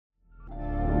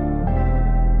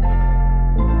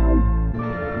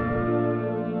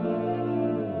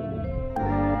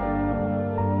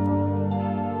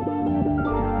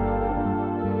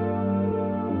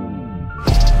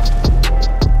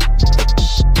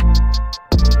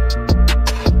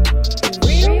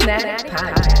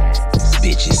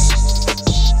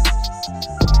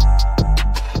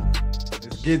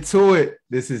get to it.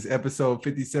 This is episode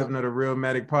 57 of the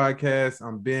Realmatic podcast.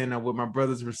 I'm Ben. I'm with my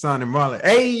brothers Rasan and Marlon.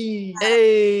 Hey,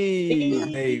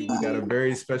 we got a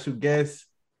very special guest,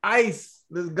 Ice.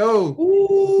 Let's go.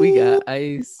 Ooh. We got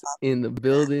Ice in the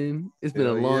building. It's been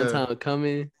a long time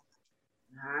coming.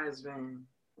 Has been.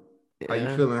 How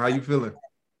you feeling?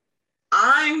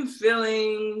 I'm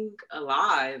feeling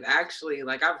alive, actually.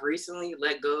 Like, I've recently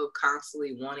let go of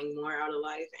constantly wanting more out of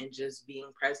life and just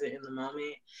being present in the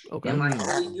moment. Okay. And, like,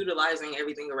 really utilizing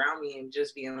everything around me and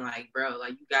just being like, bro,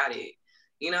 like, you got it,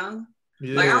 you know?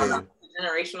 Yeah. Like, I don't know if it's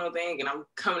a generational thing and I'm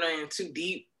coming in too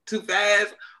deep, too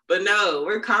fast, but no,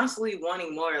 we're constantly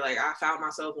wanting more. Like, I found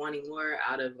myself wanting more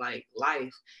out of, like,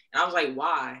 life. And I was like,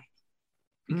 why?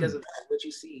 Because of what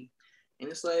you see. And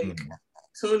it's like...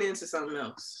 tune into something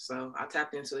else. So I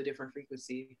tapped into a different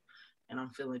frequency and I'm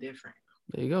feeling different.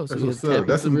 There you go. So that's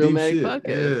some Realmatic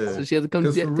podcast. Yeah. So she has to come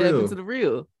tap into the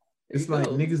real. It's like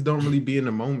niggas don't really be in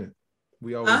the moment.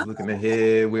 We always looking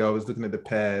ahead. We always looking at the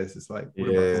past. It's like,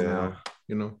 what about now?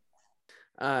 You know?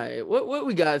 All right. What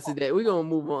we got today? We're going to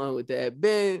move on with that.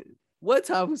 Ben, what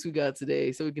topics we got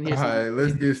today so we can hear some. All right,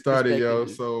 let's get started, yo.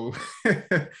 So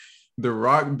the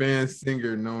rock band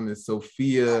singer known as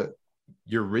Sophia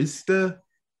Urista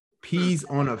pees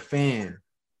on a fan.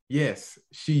 Yes,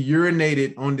 she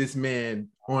urinated on this man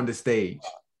on the stage.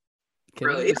 He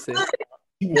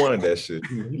wanted that shit.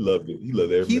 He loved it. He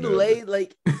loved everything. He laid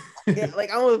like,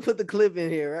 like I'm gonna put the clip in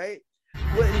here, right?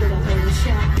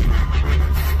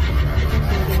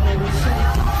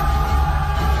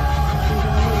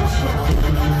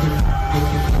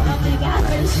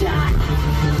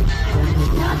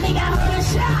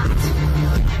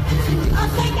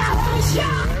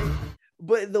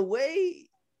 But the way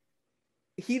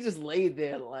he just laid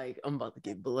there, like, I'm about to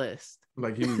get blessed.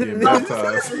 Like he was getting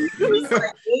baptized.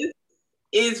 This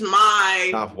is my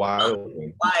not wild.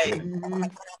 Like, and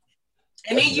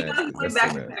then you know he went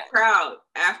back to that crowd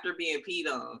after being peed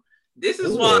on. This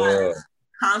is why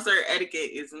concert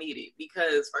etiquette is needed.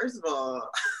 Because first of all,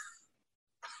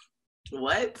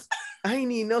 what? I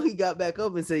didn't even know he got back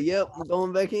up and said, "Yep, we're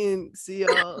going back in. See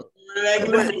y'all."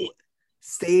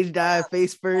 Stage dive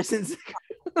face first.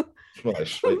 Like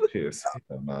straight piss.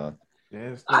 I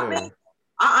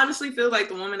honestly feel like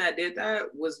the woman that did that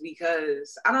was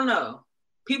because I don't know.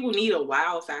 People need a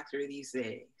wow factor these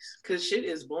days because shit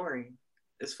is boring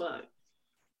as fuck.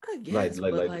 I guess,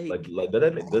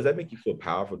 does that make you feel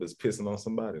powerful just pissing on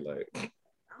somebody? Like,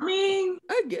 I mean,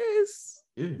 I guess.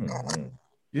 Yeah. Mm-hmm.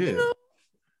 Yeah. You know?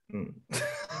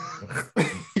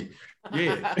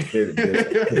 Yeah.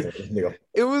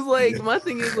 It was like, my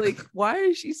thing is like, why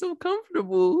is she so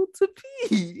comfortable to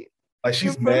pee? Like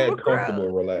she's mad comfortable,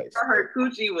 relaxed. Her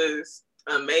coochie was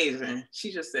amazing.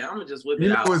 She just said, I'm gonna just whip it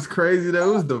out. It was crazy though.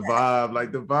 It was the vibe.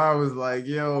 Like the vibe was like,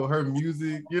 yo, her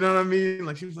music, you know what I mean?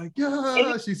 Like she was like,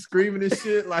 yeah, she's screaming and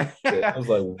shit. Like I was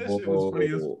like, that shit was funny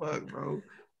as fuck, bro.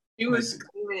 She was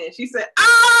screaming. She said,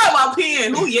 "Ah, while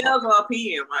peeing." Who yells while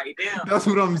peeing? Like, damn. That's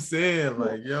what I'm saying.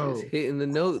 Like, yo, just hitting the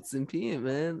notes and peeing,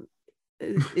 man.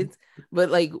 It's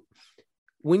but like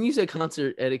when you say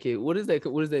concert etiquette, what does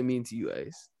that mean to you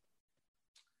guys?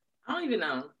 I don't even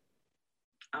know.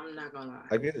 I'm not gonna lie.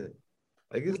 I get it.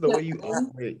 Like it's the way you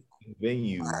operate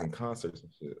venues and concerts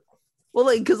and shit. Well,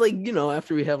 like, cause like, you know,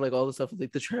 after we have like all the stuff with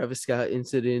like the Travis Scott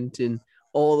incident and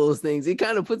all those things, it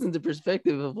kind of puts into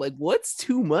perspective of like what's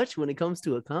too much when it comes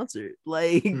to a concert.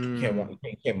 Like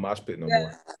can't mosh pit no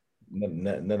more.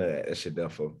 None of that shit done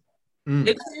for.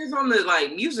 It depends on the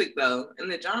like music though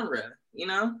and the genre, you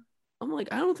know. I'm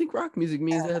like, I don't think rock music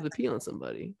means I have to pee on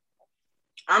somebody.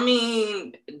 I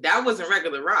mean, that wasn't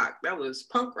regular rock. That was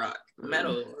punk rock,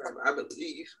 metal, I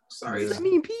believe. Sorry. Does that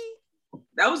mean pee?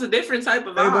 That was a different type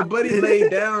of vibe. Hey, but Buddy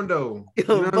laid down though. You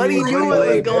know Buddy knew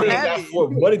it was gonna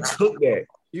happen. Buddy took that.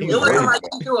 It wasn't like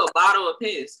you threw a bottle of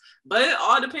piss, but it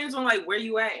all depends on like where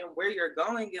you at and where you're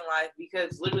going in life.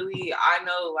 Because literally, I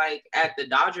know like at the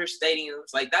Dodger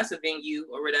stadiums, like that's a venue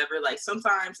or whatever. Like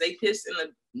sometimes they piss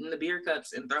in the beer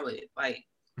cups and throw it. Like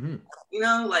you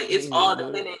know, like it's all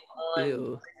dependent on where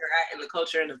you're at and the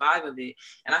culture and the vibe of it.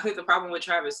 And I think the problem with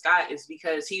Travis Scott is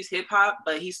because he's hip hop,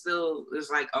 but he still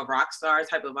is like a rock star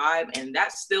type of vibe, and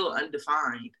that's still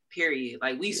undefined. Period.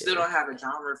 Like we still don't have a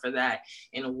genre for that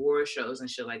in award shows and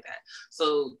shit like that.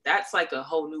 So that's like a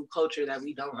whole new culture that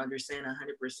we don't understand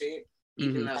 100%.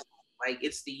 Even though like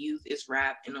it's the youth, it's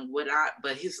rap and whatnot,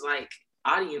 but his like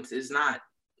audience is not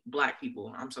Black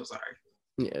people. I'm so sorry.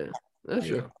 Yeah, that's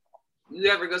true. You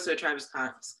ever go to a Travis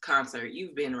concert,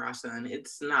 you've been Rasan.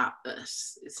 It's not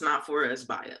us. It's not for us,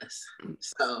 by us.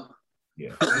 So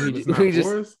yeah,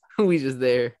 we just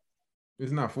there.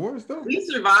 It's not for us though. We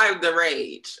survived the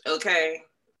rage, okay?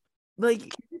 Like,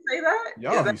 you say that?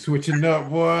 Y'all be switching up,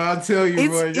 boy. I tell you,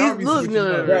 boy. Y'all be look, switching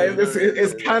up. Yeah,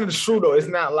 it's kind of true though. It's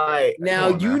not like now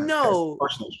you know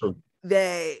partially true.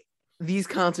 that these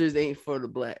concerts ain't for the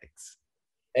blacks.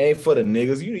 Ain't for the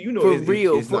niggas. You know For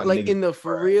real. it's For not like niggas. in the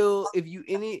for real, if you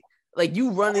in it, like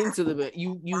you run into the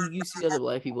you see other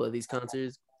black people at these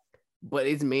concerts, but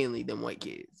it's mainly them white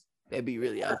kids that be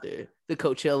really out there. The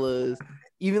Coachellas,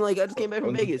 even like I just came back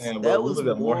from Vegas. Saying, that bro, was we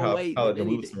was at more Morehouse white College than and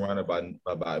we was anything.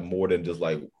 surrounded by more than just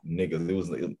like niggas.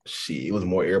 It was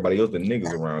more everybody else than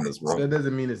niggas around us, bro. That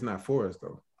doesn't mean it's not for us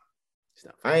though.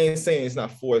 I ain't saying it's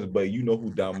not for us, but you know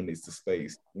who dominates the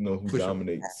space. You know who For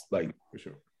dominates for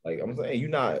sure. Like I'm saying, you're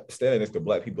not standing next to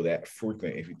black people that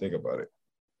frequent if you think about it.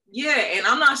 Yeah, and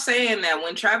I'm not saying that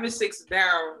when Travis sits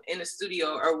down in the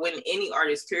studio or when any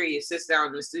artist, period, sits down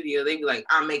in the studio, they be like,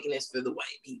 I'm making this for the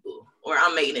white people or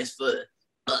I'm making this for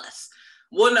us.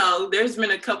 Well, no, there's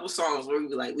been a couple songs where we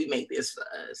be like, we make this for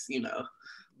us, you know.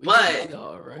 But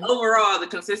overall, the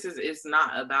consistency is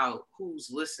not about who's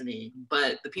listening,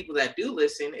 but the people that do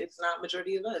listen, it's not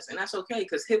majority of us. And that's okay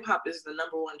because hip hop is the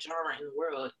number one genre in the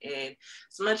world. And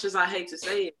as much as I hate to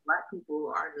say it, black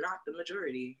people are not the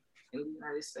majority in the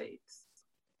United States.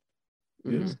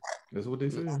 Yes, that's what they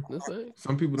say.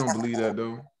 Some people don't believe that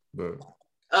though, but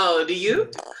do you?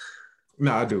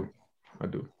 No, I do.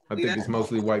 I think it's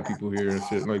mostly white people here and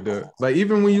shit like that. Like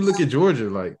even when you look at Georgia,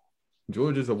 like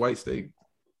Georgia's a white state.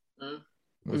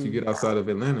 Once you get outside of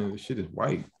Atlanta, the shit is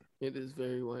white. It is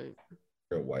very white.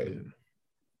 Very white.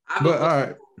 Yeah. But all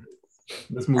right,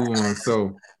 let's move on.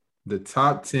 So the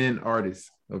top 10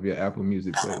 artists of your Apple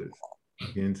Music playlist.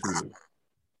 Get into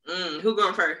it. Who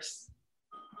going first?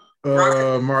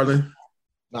 Marlon.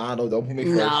 Nah, don't put me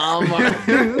first. Nah,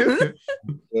 Marlon.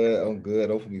 I'm good.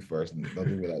 Don't put me first. Don't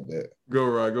do me like that. Go,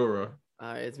 Rod. All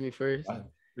right, it's me first.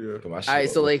 Yeah. All right,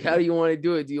 so like, how do you want to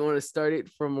do it? Do you want to start it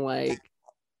from like?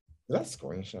 That's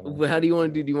screenshot. But how do you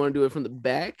want to do? Do you want to do it from the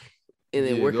back and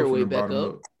then work our way back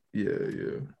up?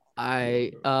 Yeah.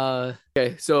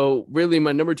 Okay, so really,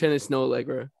 my number 10 is Snow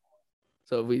Allegra.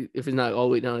 So if it's not all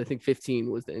the way down, I think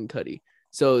 15 was the N Cudi.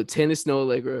 So 10 is Snow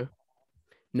Allegra,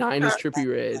 9 is Trippie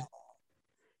Redd,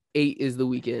 8 is The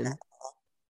Weeknd,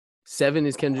 7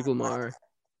 is Kendrick Lamar,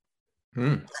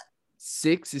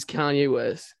 6 is Kanye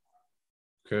West.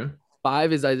 Okay.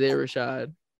 5 is Isaiah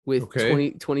Rashad with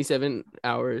 27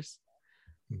 hours.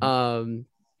 What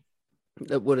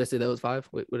did I say? That was 5?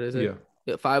 Wait, what did I say?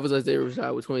 Yeah, 5 was Isaiah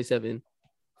Rashad with 27.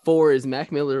 4 is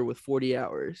Mac Miller with 40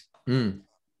 hours.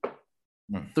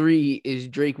 3 is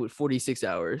Drake with 46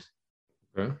 hours.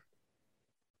 Okay.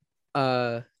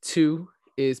 2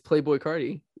 is Playboi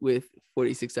Carti with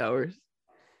 46 hours.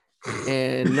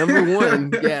 And number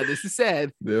 1, yeah, this is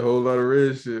sad. The whole lot of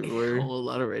red shit, boy. A whole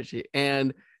lot of red shit.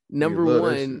 And number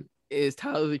 1 is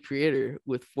Tyler the Creator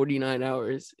with 49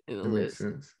 hours in the list.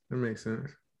 That makes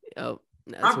sense. Yep.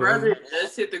 My brother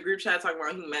just hit the group chat talking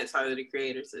about he met Tyler the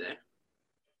Creator today.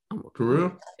 For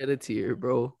real? Get a tear,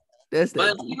 bro. But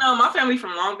you know, my family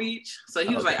from Long Beach, so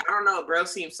he was like, I don't know, bro,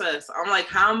 seems sus. I'm like,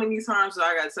 how many times do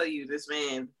I gotta tell you this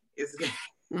man is gay?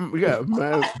 Yeah,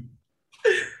 man.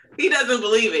 He doesn't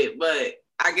believe it, but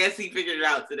I guess he figured it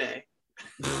out today.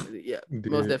 Yeah,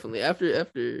 most definitely.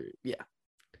 After, yeah.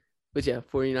 But yeah,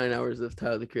 49 hours of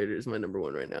Tyler the Creator is my number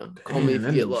 1 right now. Call me if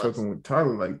you get lost. Fucking with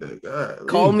Tyler like that. God,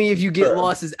 Call me if you get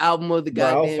lost. His album of the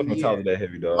goddamn year. Tyler that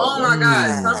heavy, dog. Oh my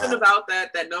god, something about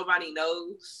that nobody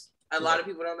knows. A lot of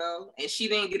people don't know, and she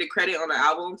didn't get a credit on the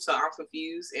album, so I'm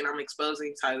confused, and I'm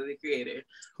exposing Tyler the Creator.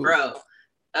 Who? Bro,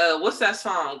 what's that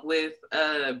song with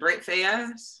Brent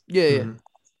Faiyaz? Yeah.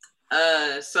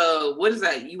 So what is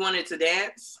that? You Wanted to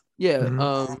Dance? Yeah.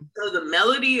 So the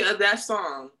melody of that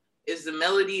song is the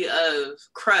melody of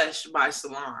Crush by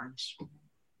Solange.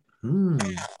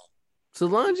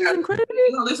 Solange is incredible.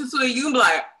 You gonna listen to it, you can be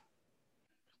like,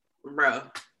 bro,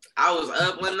 I was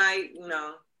up one night, you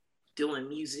know, doing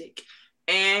music,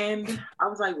 and I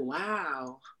was like,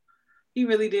 wow, he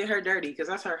really did her dirty, because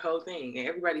that's her whole thing, and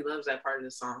everybody loves that part of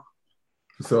the song.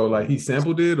 So like he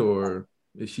sampled it, or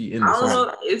is she in the song? I don't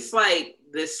know. It's like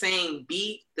the same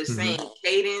beat, the same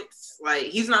cadence. Like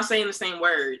he's not saying the same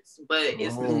words, but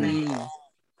it's the same.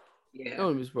 Yeah. I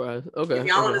wouldn't be surprised. Okay. If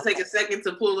y'all want to take a second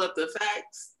to pull up the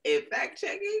facts and fact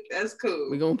check it, that's cool.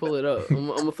 We're gonna pull it up. I'm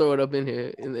gonna throw it up in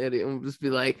here in the edit. I'm gonna just be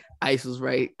like, Ice was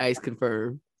right. Ice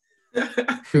confirmed.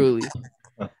 Truly.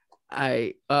 All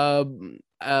right.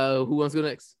 Who wants to go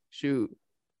next? Shoot.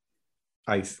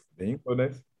 Ice. Then you go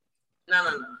next. No.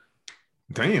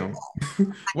 Damn.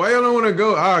 Why y'all don't want to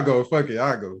go? I'll go. Fuck it.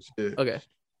 I'll go. Shit. Okay.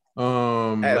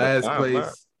 Last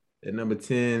place at number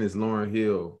 10 is Lauryn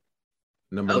Hill.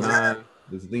 Number 9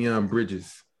 is Leon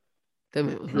Bridges. That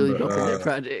man was really bumping that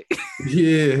project.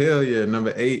 Yeah, hell yeah.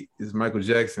 Number 8 is Michael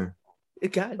Jackson.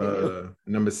 Goddamn.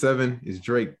 Number 7 is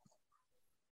Drake.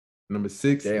 Number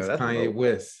 6 is Kanye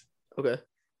West. Okay.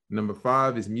 Number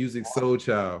 5 is Music Soul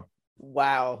Child.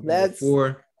 Wow, Number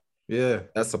 4, yeah,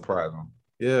 that's surprising.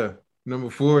 Yeah.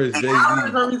 Number 4 is Jay-Z. How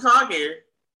hours are we talking?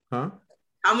 Huh?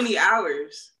 How many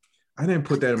hours? I didn't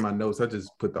put that in my notes. I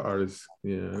just put the artist.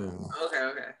 Yeah.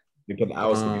 Okay. Because the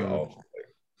hours could be off.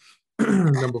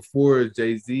 Number 4 is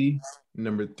Jay-Z.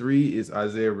 Number 3 is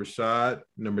Isaiah Rashad.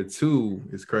 Number 2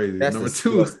 is crazy. That's number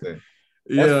disgusting. 2.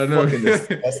 Yeah, I know.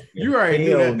 You already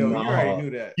knew that, though. No. You already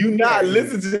knew that. You not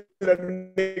listen to that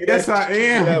nigga. Yes, I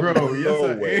am, bro. Yes,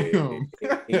 I way. am.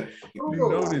 You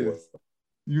know this.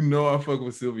 You know I fuck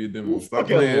with Sylvia Demo. Stop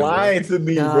lying to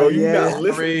me, bro. You not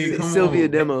listening to Sylvia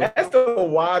Demo. That's the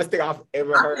wildest thing I've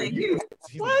ever heard.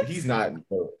 What? He's not.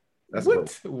 Bro. That's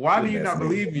what? Why do you not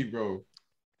believe me, bro?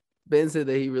 Ben said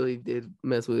that he really did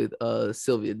mess with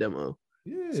Sylvia Demo.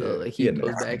 Yeah. So like he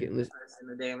goes back and listens. In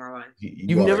the day of my life.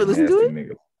 You've never listened to it?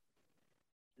 Nigga.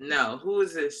 No. Who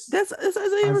is this? That's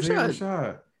Isaiah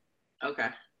Rashad. Okay.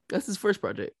 That's his first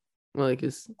project. Like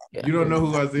it's. Yeah. You don't know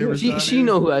who Isaiah Rashad is? She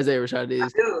know who Isaiah Rashad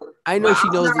is. I know she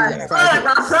knows this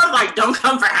project. Like, don't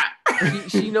come for her.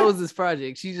 she knows this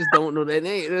project. She just don't know that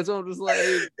name. That's what I'm just like.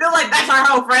 Feel like that's our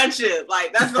whole friendship.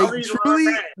 Like that's the reason.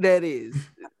 Truly, that is.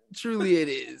 Truly, it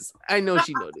is. I know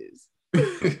she know this.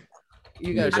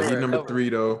 You got to number 3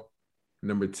 though.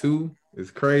 Number 2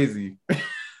 is crazy.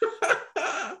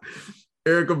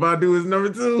 Erykah Badu is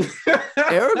number 2.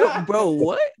 Erykah, bro,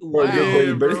 what?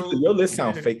 Wow. Bro. Your list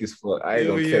sound fake as fuck. I ain't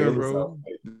gonna care, bro.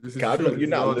 You're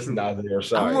not listening to Isaiah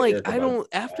Rashad. I'm like, I don't.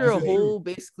 After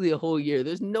basically a whole year,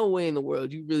 there's no way in the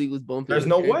world you really was bumping. There's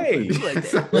no way. Like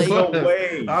that. There's no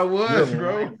way. I was,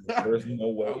 bro. There's no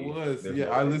way. I was.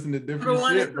 I listened to different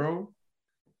shit, bro.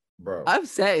 I've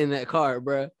sat in that car,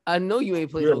 bro. I know you ain't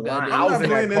playing no goddamn. I'm not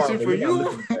playing that shit for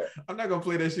you. I'm not gonna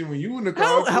play that shit when you in the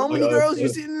car. How many girls you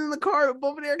sitting in the car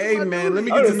bumping there? Hey man, let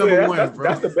me get to number 1,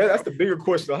 bro. That's the bigger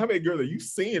question. How many girls are you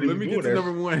seeing? Let me get to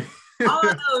number 1. All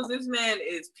I know is this man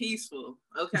is peaceful.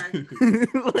 Okay.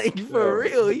 Like for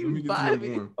real, he's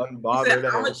vibing. Unbothered.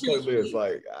 It's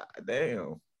like,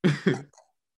 damn.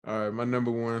 All right, my number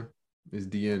 1 is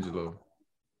D'Angelo.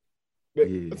 I'll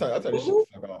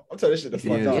tell this shit the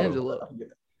fuck out. D'Angelo.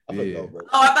 I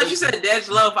thought you said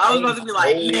D'Angelo. I was about to be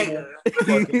like, nigga.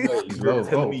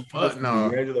 No.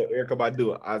 D'Angelo, Erykah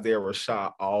Badu, Isaiah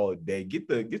Rashad all day. Get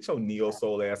your neo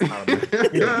soul ass out of me.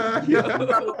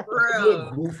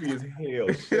 You're goofy as hell.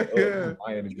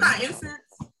 You got incense?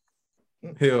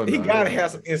 Hell no. He gotta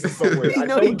have some incense somewhere. I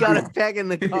know he got it back in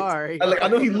the car. I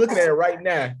know he's looking at it right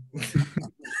now.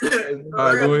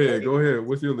 All right, go ahead.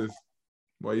 What's your list?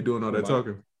 Why you doing all that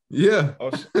talking? Yeah.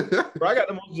 Bro, I got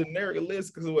the most generic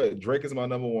list because what? Drake is my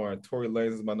number 1, Tory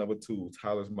Lanez is my number 2,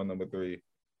 Tyler's my number 3,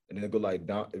 and then it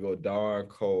go Don,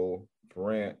 Cole,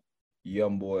 Brant,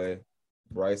 Youngboy,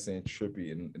 Bryson,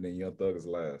 Trippy, and then Young Thug is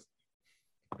last.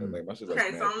 Like, my shit's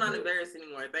okay, so I'm not embarrassed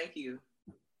anymore. Thank you.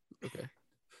 Okay.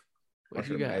 What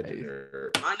you got?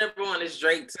 My number 1 is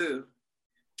Drake too.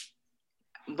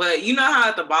 But you know how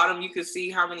at the bottom you can see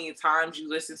how many times you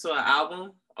listen to an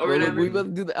album or whatever? We about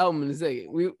to do the album in a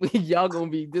second. Y'all gonna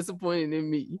be disappointed in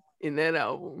me in that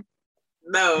album.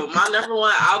 No, my number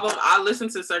 1 album, I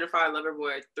listened to Certified Lover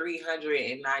Boy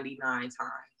 399 times.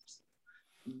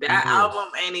 That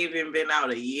album ain't even been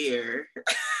out a year.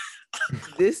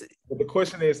 But the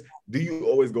question is, do you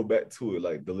always go back to it,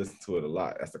 like to listen to it a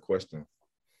lot? That's the question.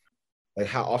 Like,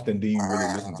 how often do you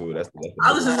really listen to it? That's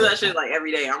I listen to that shit like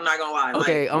every day. I'm not gonna lie.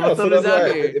 Okay, I'm gonna throw this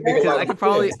out here because I can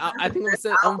probably. I think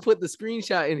I'm gonna put the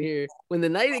screenshot in here. When the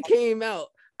night it came out,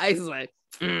 I was like,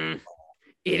 it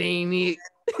ain't it.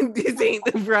 This ain't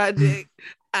the project.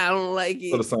 I don't like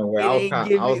it. The same way.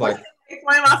 I was like,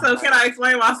 explain myself. Can I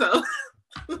explain myself?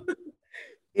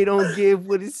 It don't give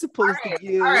what it's supposed to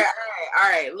give. All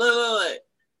right. Look.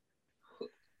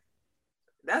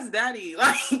 That's daddy.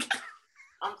 Like.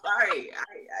 I'm sorry.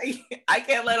 I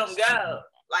can't let him go.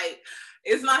 Like,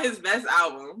 it's not his best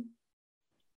album.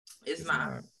 It's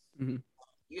not. Mm-hmm.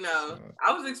 You know,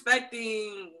 I was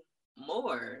expecting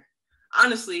more,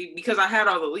 honestly, because I had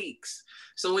all the leaks.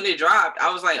 So when it dropped,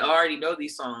 I was like, I already know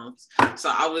these songs.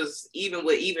 So I was even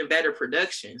with even better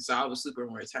production. So I was super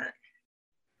more turned.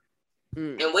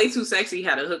 And Way Too Sexy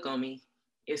had a hook on me.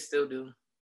 It still do.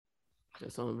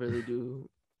 That song really do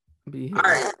be. All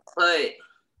right, but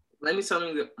let me tell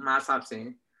you my top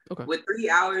 10. Okay. With 3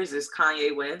 hours is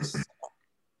Kanye West.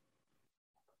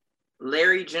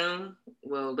 Larry June.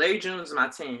 Well, Larry June's my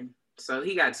 10. So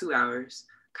he got 2 hours.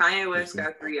 Kanye West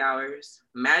got 3 hours.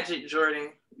 Magic Jordan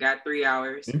got 3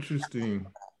 hours. Interesting.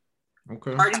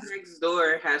 Okay. Party Next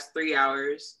Door has 3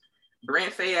 hours.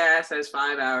 Brent Faiyaz has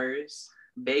 5 hours.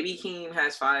 Baby Keem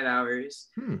has 5 hours.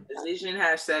 Division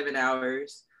has 7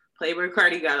 hours. Playboi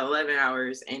Carti got 11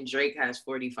 hours, and Drake has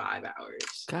 45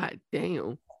 hours. God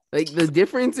damn! Like the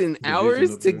difference in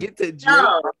hours to get to Drake,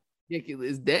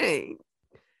 ridiculous. Dang.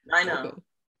 I know.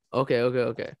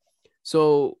 Okay.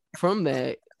 So from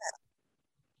that,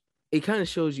 it kind of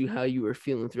shows you how you were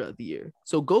feeling throughout the year.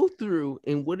 So go through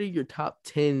and what are your top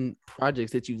 10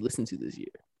 projects that you've listened to this year?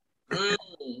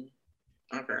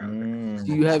 Okay.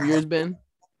 Do you have yours, Ben?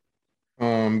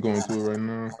 I'm going to it right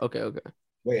now. Okay.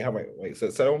 Wait. Say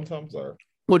that one more time. Sorry.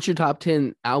 What's your top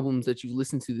 10 albums that you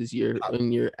listened to this year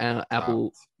in your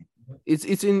Apple?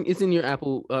 It's in your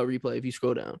Apple replay if you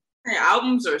scroll down. Hey,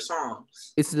 albums or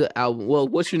songs? It's the album. Well,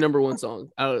 what's your number one song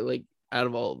out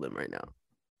of all of them right now?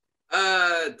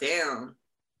 Damn,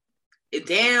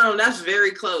 that's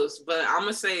very close. But I'm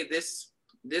gonna say this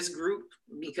group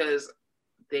because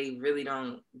they really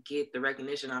don't get the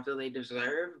recognition I feel they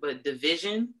deserve. But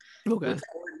Division, okay, with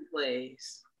 40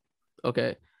 plays.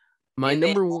 Okay, my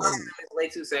number one is Way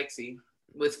Too Sexy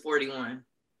with 41.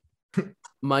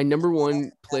 My number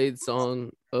one played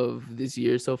song of this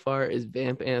year so far is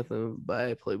Vamp Anthem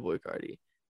by Playboi Carti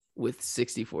with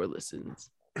 64 listens.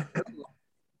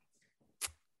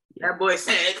 That boy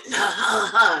said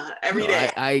every day.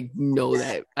 I know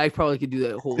that. I probably could do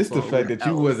that whole It's song. the fact that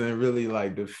you wasn't really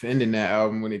like defending that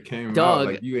album when it came out.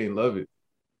 Like you ain't love it.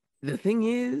 The thing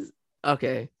is,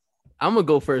 okay, I'm gonna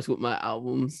go first with my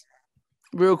albums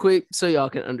real quick so y'all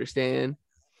can understand.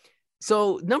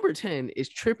 So number 10 is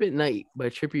Trip at Night by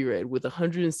Trippie Redd with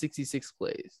 166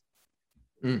 plays.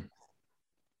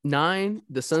 9,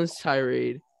 The Sun's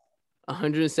Tirade,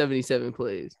 177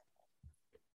 plays.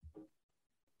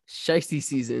 Shiesty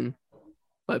Season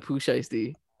by Pooh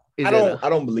Shiesty. I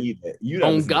don't believe that. You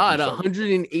on God,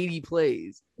 180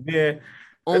 plays. Yeah.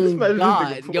 On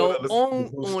God, yo,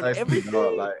 on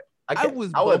everything. Like, I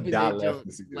was bumping that junk.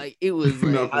 Like it was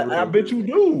like I bet you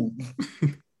do.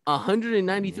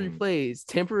 193 plays,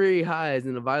 Temporary Highs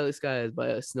in the Violet Skies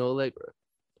by Snow Allegra.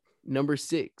 Number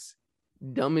 6,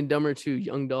 Dumb and Dumber 2,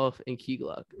 Young Dolph and Key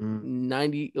Glock.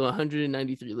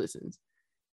 193 listens.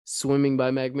 Swimming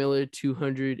by Mac Miller,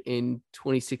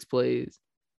 226 plays.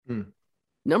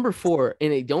 Number 4,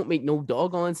 and it don't make no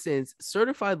doggone sense,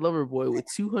 Certified Lover Boy with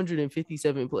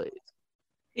 257 plays.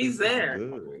 He's there.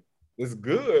 It's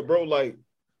good, bro. Like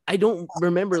I don't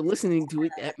remember listening to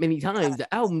it that many times.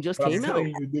 The album just came out.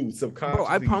 You do, bro,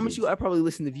 I promise you, I probably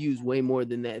listened to Views way more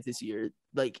than that this year.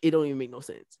 Like, it don't even make no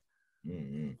sense.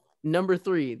 Number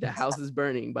 3, The House is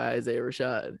Burning by Isaiah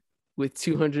Rashad with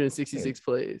 266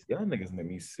 plays. Y'all niggas make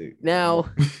me sick. Now,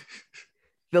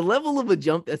 the level of a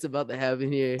jump that's about to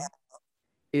happen here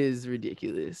is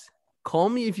ridiculous. Call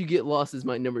Me If You Get Lost is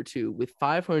my number 2 with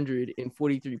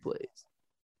 543 plays.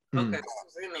 Okay,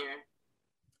 who's in there?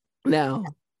 Now,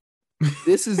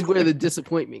 this is where the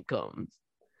disappointment comes.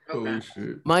 Okay. Oh,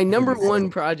 shit. My number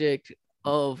one project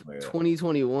of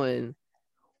 2021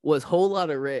 was Whole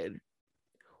Lotta Red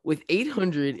with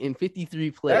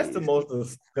 853 plays. That's the most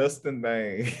disgusting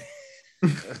thing.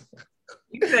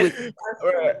 With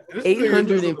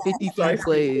 853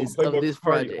 plays of this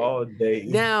project. All day.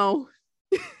 Now,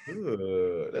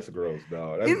 that's gross,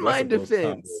 dog. In my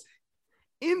defense,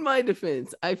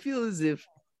 I feel as if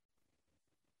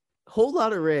Whole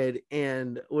Lotta Red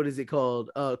and what is it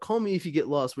called? Call Me If You Get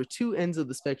Lost were two ends of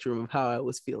the spectrum of how I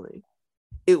was feeling.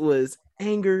 It was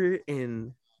anger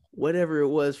and whatever it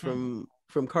was from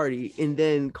Cardi, and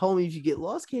then Call Me If You Get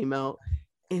Lost came out,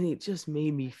 and it just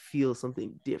made me feel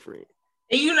something different.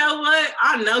 And you know what?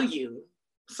 I know you,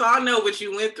 so I know what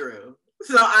you went through.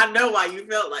 So I know why you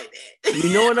felt like that.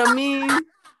 You know what I mean?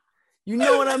 You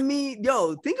know what I mean?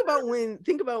 Yo, think about when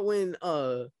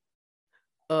Whole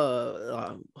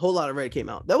Lotta Red came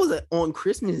out. That was on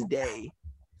Christmas Day,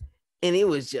 and it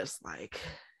was just like,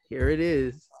 here it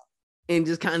is, and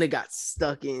just kind of got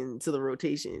stuck into the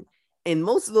rotation. And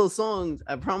most of those songs,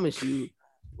 I promise you,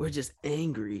 were just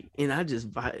angry, and I just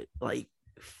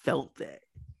felt that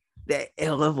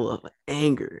level of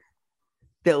anger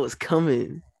that was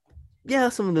coming. Yeah,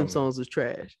 some of them songs was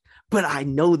trash, but I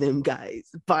know them guys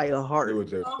by a heart.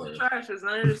 Songs were trash.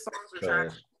 None of the songs were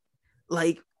trash.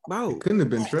 Like, bro, it couldn't have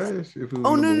been trash if it was.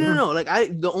 Oh no! Like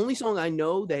the only song I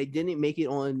know that didn't make it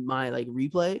on my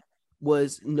replay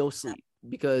was No Sleep,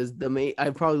 because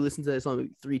I probably listened to that song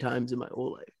maybe 3 times in my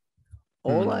whole life.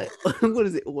 What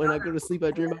is it? When I go to sleep, I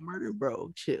dream about murder.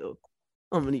 Bro, chill.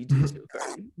 I'm gonna need you to chill,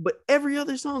 Cardi. But every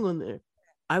other song on there,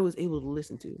 I was able to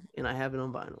listen to, and I have it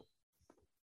on vinyl.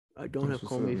 I don't That's have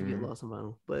Call what's Me up, If You Get man. Lost on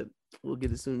vinyl, but we'll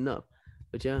get it soon enough.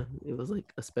 But yeah, it was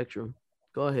like a spectrum.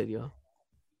 Go ahead, y'all.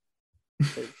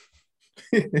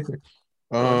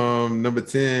 Number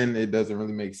 10, it doesn't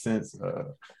really make sense.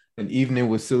 An Evening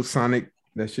with Silk Sonic.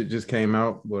 That shit just came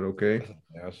out, but okay.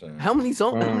 How many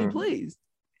songs? How many plays?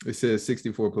 It says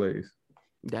 64 plays.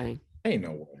 Dang. Ain't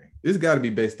no way. It's got to be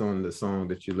based on the song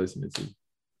that you're listening to.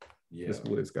 Yeah. That's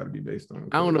what it's got to be based on.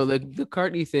 I don't know. The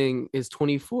Cardi thing is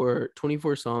 24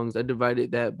 songs. I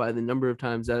divided that by the number of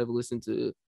times that I've listened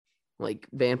to like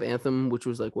Vamp Anthem, which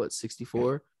was like what,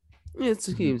 64? It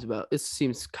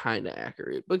seems kind of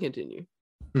accurate, but continue.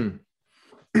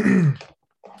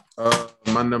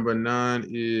 My number 9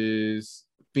 is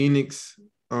Phoenix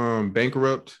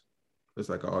Bankrupt. It's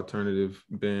like an alternative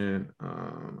band.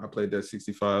 I played that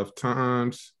 65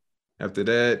 times. After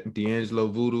that, D'Angelo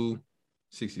Voodoo,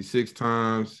 66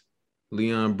 times.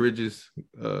 Leon Bridges,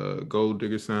 Gold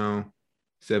Digger Sound,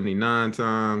 79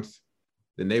 times.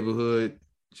 The Neighborhood,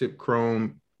 Chip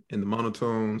Chrome and the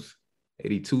Monotones,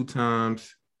 82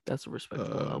 times. That's a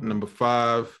respectable album. Number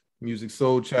 5, Music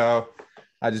Soul Child,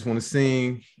 I Just Want to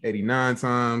Sing, 89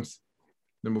 times.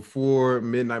 Number 4,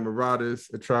 Midnight Marauders,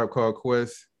 A Tribe Called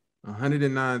Quest,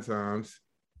 109 times.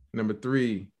 Number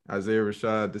 3, Isaiah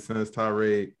Rashad, The Sun's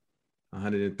Tirade,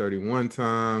 131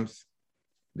 times.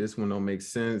 This one don't make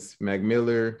sense. Mac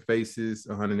Miller, Faces,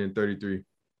 133.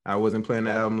 I wasn't playing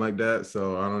the album like that,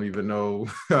 so I don't even know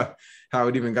how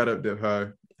it even got up that high.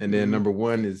 And then number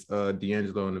 1 is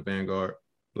D'Angelo and the Vanguard,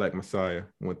 Black Messiah,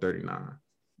 139.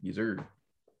 Yes, sir.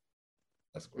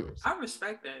 That's gross. I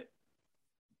respect that.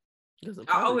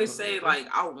 I always say like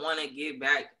I want to get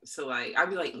back to like I'd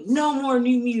be like no more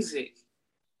new music.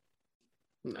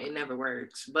 It never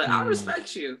works, but I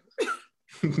respect you.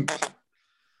 All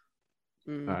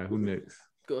right, who next?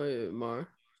 Go ahead, Mar.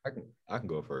 I can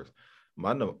go first.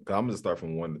 My number, I'm gonna start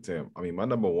from 1 to 10. I mean, my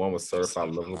number 1 was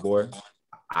Certified Lover Boy.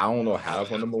 I don't know how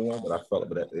it's on number 1, but I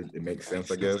felt it makes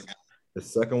sense, I guess. The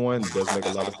second one does make a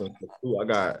lot of sense too. I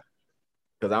got,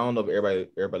 because I don't know if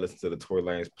everybody listens to the Tory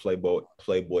Lanez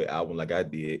Playboy album like I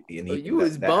did. And you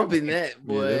was bumping that,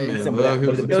 boy. Yeah,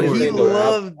 he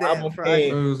loved that.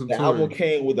 The album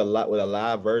came with a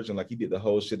live version. Like he did the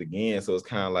whole shit again. So it's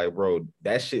kind of like, bro,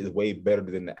 that shit is way better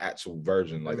than the actual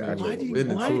version. Like the actual.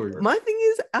 My thing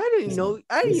is, I didn't know.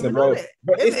 I didn't even know that.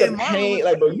 But it's the pain.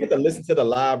 Like, bro, you have to listen to the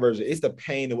live version. It's the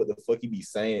pain of what the fuck he be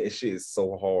saying. This shit is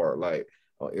so hard. Like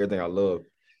everything I love.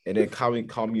 And then call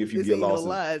me if you get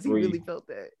lost. He really felt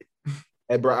that.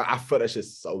 And bro, I felt that shit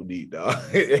so deep, dog.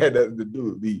 And the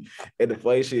dude be, and the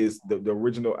funny shit is the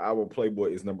original album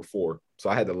Playboy is number 4.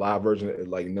 So I had the live version at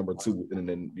like number 2, and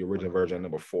then the original version at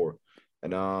number 4.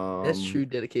 And that's true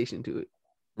dedication to it.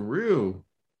 For real.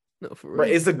 No, for real. Bro,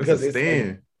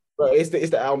 it's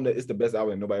the album it's the best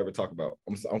album that nobody ever talk about.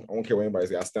 I don't care what anybody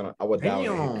say. I would die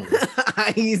on it.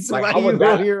 I would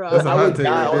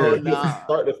die on it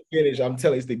start to finish. I'm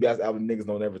telling you, it's the best album niggas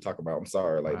don't ever talk about. I'm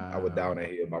sorry. Like I would die on that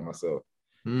hill by myself.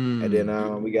 And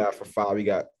then we got for 5, we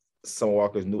got Summer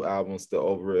Walker's new album, Still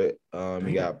Over It.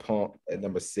 We got Pump at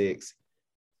number 6.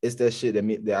 It's that shit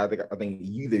that I think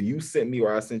either you sent me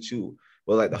or I sent you.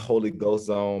 But like the Holy Ghost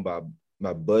Zone by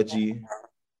Budgie.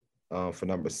 For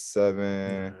number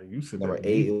 7, number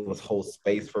 8, it was Whole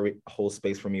Space for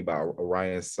Me by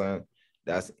Orion's Son.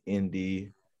 That's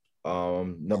indie.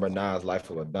 Number 9 is Life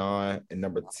of a Don, and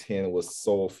number 10 was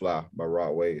Soulfly by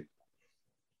Rod Wave.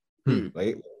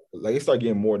 Like it started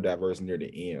getting more diverse near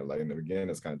the end. Like in the beginning,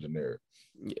 it's kind of generic.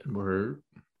 Yeah. Word.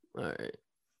 All right.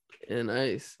 And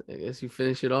nice. I guess you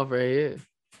finish it off right here.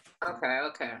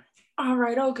 Okay. All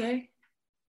right. Okay.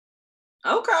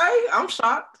 I'm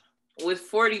shocked. With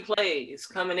 40 plays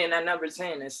coming in at number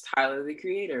 10 is Tyler the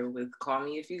Creator with Call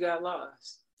Me If You Got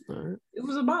Lost. Right. It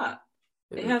was a bop.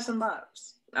 It had some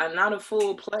bops. Not a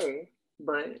full play,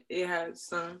 but it had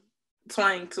some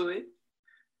twang to it.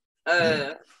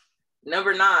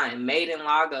 Number 9, Made in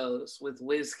Lagos with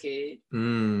Wizkid.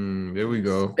 There we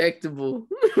go. Respectable.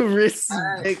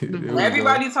 Respectable.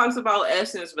 Everybody talks about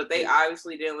Essence, but they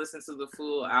obviously didn't listen to the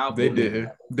full album.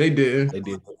 They did.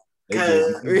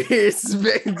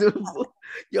 Respectable.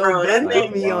 Yo, bro, Ben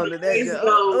put me on to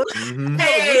that.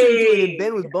 Hey,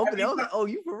 Ben was bumping. I was like, "Oh,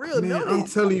 you for real?" Man, I'm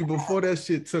telling you, before that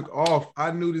shit took off,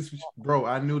 I knew this, bro.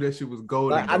 I knew that shit was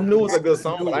golden. Like, I knew it was a good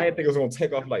song, but I didn't think it was gonna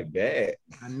take off like that.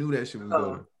 I knew that shit was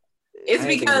golden. It's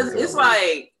because it's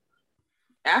like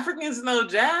Africans know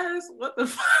jazz. What the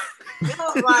fuck? It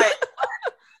was like,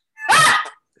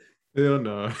 hell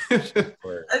no.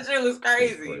 That shit was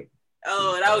crazy.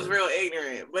 Oh, that was real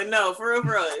ignorant. But no, for real,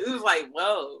 it was like,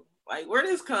 whoa, like where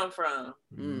did this come from?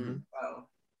 Oh.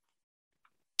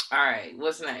 All right,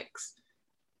 what's next?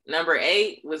 Number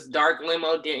 8 was Dark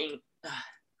Lane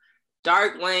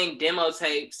Demo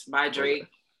Tapes by Drake.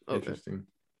 Okay. Interesting.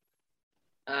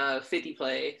 50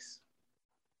 plays.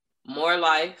 More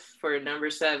Life for number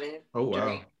 7. Oh wow.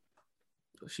 Drake.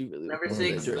 She really number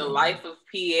 6, The Life of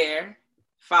Pierre.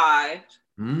 5.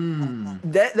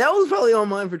 That was probably on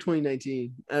mine for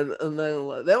 2019.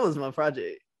 That was my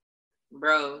project.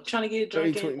 Bro, trying to get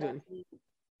drunk.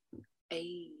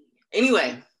 Hey.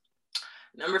 Anyway,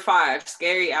 number 5,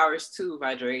 Scary Hours 2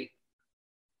 by Drake.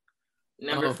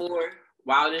 Number 4,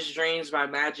 Wildest Dreams by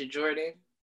Magic Jordan.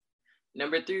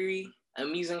 Number 3,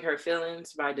 Amusing Her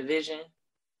Feelings by Division.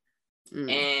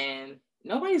 And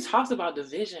nobody talks about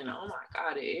Division. Oh my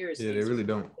God, it irritates me. Yeah, they really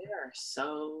don't. They are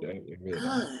so good.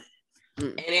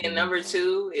 And then number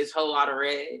 2 is Whole Lotta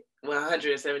Red,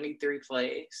 173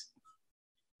 plays.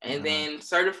 And then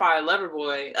Certified Lover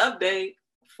Boy update,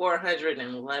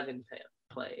 411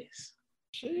 plays.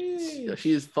 Jeez.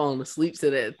 She is falling asleep to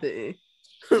that thing.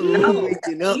 You know what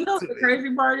the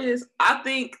crazy part is? I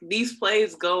think these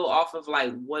plays go off of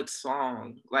like what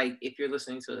song, like if you're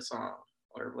listening to a song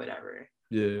or whatever.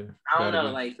 Yeah. I don't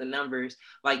know, like the numbers.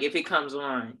 Like if it comes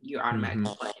on, you're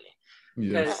automatically playing it.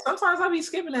 Because sometimes I be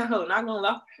skipping that hoe, not gonna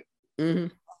lie.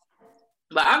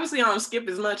 But obviously I don't skip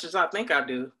as much as I think I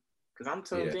do. Because I'm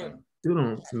tuned in. You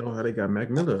don't know how they got Mac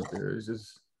Miller up there. It's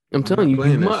just I'm telling you,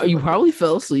 you probably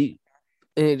fell asleep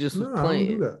and it just was playing. I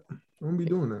don't do that. I won't be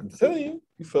doing that. I'm telling you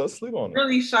fell asleep on it.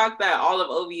 Really shocked that all of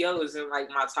OVO is in like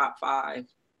my top 5.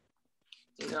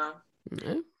 You know?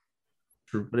 Yeah.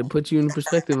 True. But it puts you in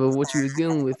perspective of what you were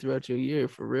dealing with throughout your year,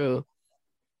 for real.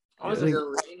 I wasn't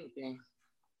dealing with anything.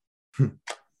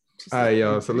 All right,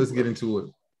 y'all. So let's get into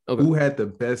it. Okay. Who had the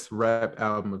best rap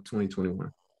album of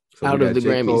 2021? So out of the J.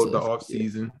 Grammys. Cole, the off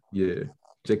season. Yeah.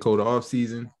 J. Cole, the off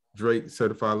season. Drake,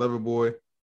 Certified Lover Boy.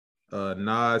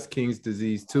 Nas, King's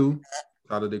Disease 2.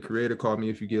 Tyler, the Creator, Call Me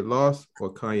If You Get Lost.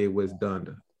 Or Kanye West,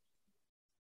 Donda.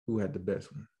 Who had the best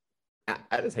one?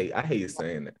 I hate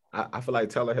saying that. I feel like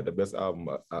Tyler had the best album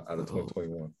out of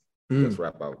 2021. Best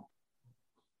rap album.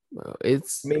 Well,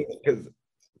 because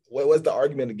what's the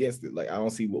argument against it? Like, I don't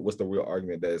see what's the real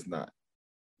argument that it's not.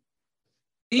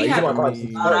 Like,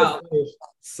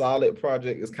 solid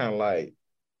project is kind of like,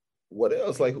 what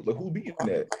else? Like who beating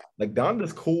that? Like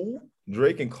Donda's cool,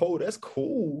 Drake and Cole, that's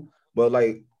cool, but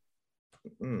like,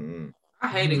 I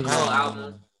hated Cole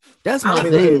album. That's my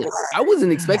thing. I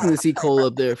wasn't expecting to see Cole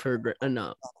up there for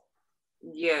enough.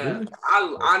 Yeah, really?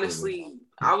 I honestly,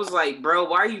 I was like, bro,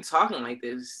 why are you talking like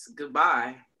this?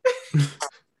 Goodbye.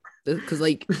 Because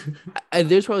like,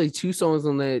 there's probably 2 songs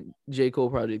on that J.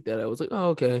 Cole project that I was like, oh,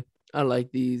 okay, I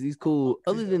like these. He's cool.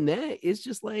 Other than that, it's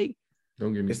just like,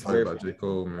 don't get me started about J.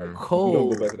 Cole, man.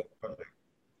 Cole.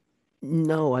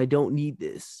 No, I don't need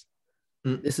this.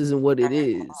 This isn't what it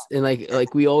is. And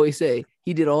like we always say,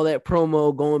 he did all that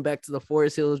promo going back to the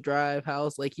Forest Hills Drive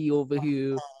house. Like he over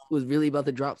here was really about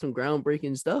to drop some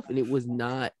groundbreaking stuff, and it was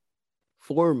not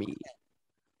for me.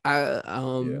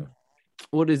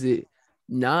 What is it?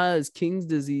 Nas, King's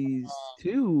Disease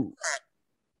 2.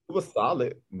 It was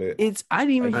solid, but I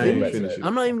didn't even finish it.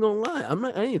 I'm not even gonna lie.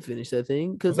 I didn't finish that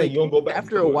thing because like you don't go back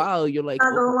after a while, you're like,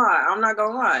 I'm not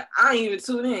gonna lie. I ain't even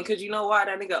tune in because you know why?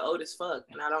 That nigga old as fuck,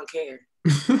 and I don't care.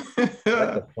 That's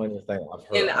the funniest thing I've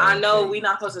heard. And I know we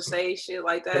not supposed to say shit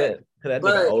like that, but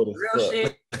real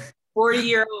shit.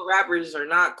 40-year-old rappers are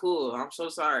not cool. I'm so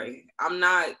sorry.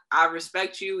 I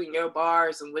respect you and your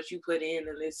bars and what you put in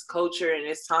this culture and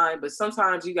this time, but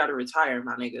sometimes you gotta retire,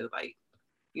 my nigga. Like,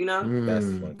 you know? That's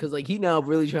because like he now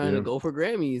really trying to go for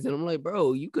Grammys, and I'm like,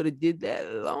 bro, you could have did that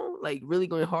alone. Like really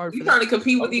going hard. You trying to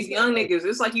compete with these young niggas?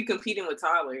 It's like you competing with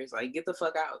toddlers. Like, get the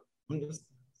fuck out.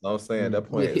 I'm saying that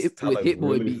point is Hit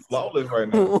Boy really flawless right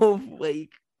now. Like,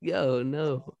 yo,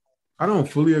 no. I don't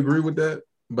fully agree with that,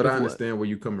 but I understand where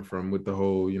you're coming from with the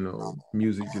whole,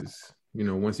 music is,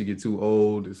 once you get too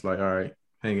old, it's like, all right,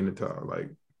 hang in the towel. Like,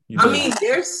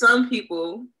 there's some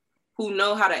people who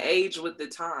know how to age with the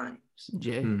times.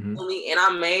 Yeah. And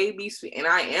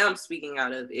I am speaking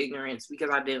out of ignorance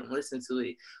because I didn't listen to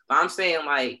it. But I'm saying,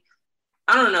 like,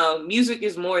 I don't know, music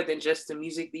is more than just the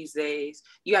music these days.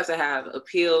 You have to have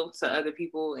appeal to other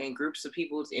people and groups of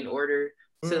people in order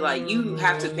to, like, you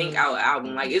have to think out an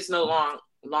album. Like, it's no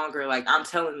longer like I'm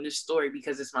telling this story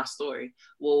because it's my story.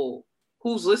 Well,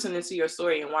 who's listening to your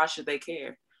story and why should they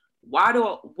care? What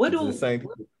is Nas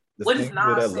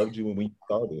that loved you when we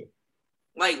started?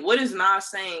 Like, what is Nas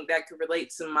saying that could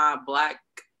relate to my Black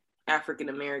African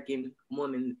American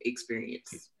woman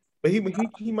experience? But he might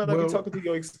not be talking to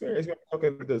your experience. He might be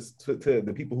talking to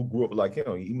the people who grew up like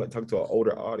him. He might talk to an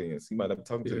older audience. He might not be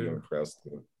talking to the young crowd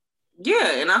still.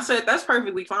 Yeah, and I said that's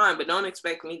perfectly fine, but don't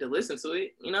expect me to listen to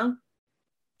it, you know?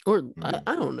 Or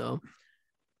I don't know.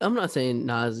 I'm not saying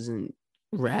Nas isn't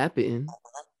rapping,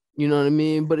 you know what I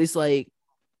mean? But it's like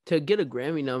to get a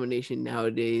Grammy nomination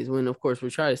nowadays, when of course we're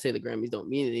trying to say the Grammys don't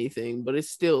mean anything, but it's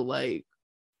still like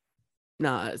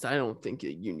Nas, I don't think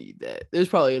that you need that. There's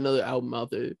probably another album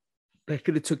out there that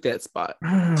could have took that spot.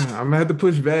 I'm gonna have to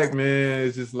push back, man.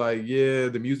 It's just like, yeah,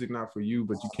 the music not for you,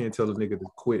 but you can't tell a nigga to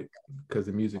quit because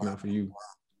the music not for you.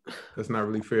 That's not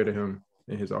really fair to him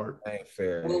and his art. Ain't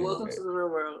fair. Well, welcome to the real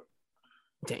world.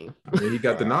 Damn. I mean, he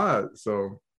got the nod,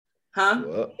 so Huh?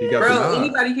 Well, he got Bro, the nod.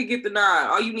 anybody could get the nod.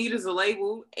 All you need is a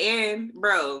label. And,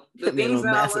 bro, the That man things on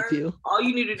that I Mass learned, Appeal. all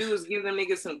you need to do is give them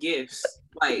niggas some gifts.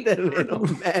 Like, That man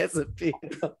on Mass Appeal.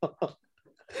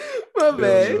 My Hell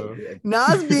bad. no.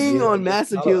 Nas being Yeah, on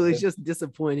Mass I Appeal love is it. just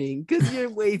disappointing because you're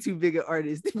way too big an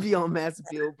artist to be on Mass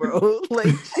Appeal, bro.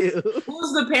 Like, chill.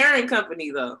 who's the parent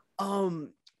company, though?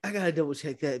 I gotta double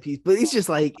check that piece, but it's just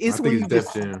like I it's think when it's you Def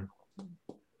just Jam.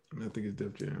 I think it's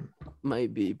Def Jam.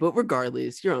 might be, but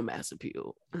regardless, you're on Mass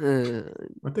Appeal. I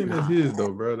think Nah, that's his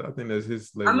though, bro. I think that's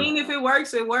his label. I mean, if it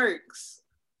works, it works.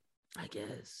 I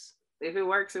guess. If it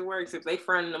works, it works. If they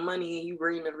fronting the money and you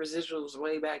bring the residuals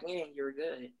way back in, you're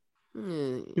good.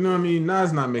 You know what I mean?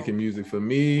 Nas not making music for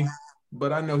me,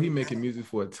 but I know he making music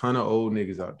for a ton of old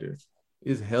niggas out there.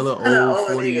 It's hella old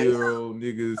 40-year-old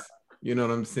niggas, you know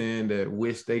what I'm saying, that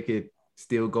wish they could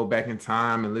still go back in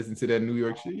time and listen to that New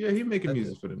York shit. Yeah, he making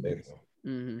music for them niggas.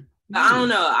 Mm-hmm. I don't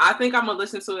know. I think I'm gonna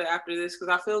listen to it after this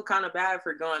because I feel kind of bad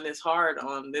for going this hard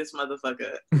on this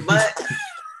motherfucker. But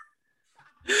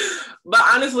but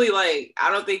honestly, like I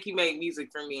don't think he make music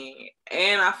for me.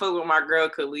 And I fuck with my girl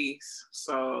Khalees.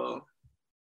 So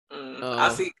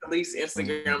I see Khalees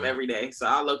Instagram every day. So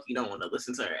I low-key don't want to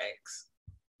listen to her ex.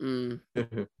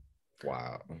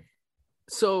 Wow.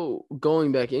 So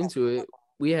going back into it,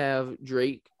 we have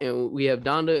Drake and we have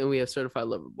Donda and we have Certified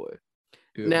Lover Boy.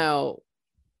 Yeah. Now,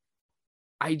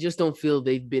 I just don't feel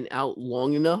they've been out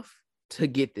long enough to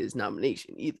get this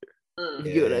nomination either. You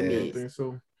get what I mean? I think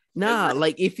so. Nah,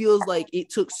 like it feels like it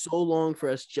took so long for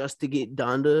us just to get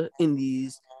Donda in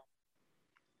these,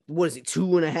 what is it,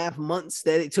 2.5 months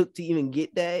that it took to even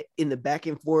get that in the back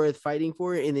and forth fighting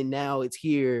for it. And then now it's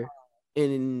here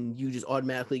and then you just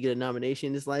automatically get a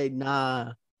nomination. It's like,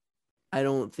 nah, I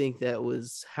don't think that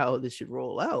was how this should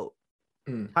roll out.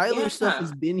 Tyler's stuff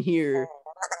has been here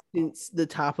since the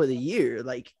top of the year.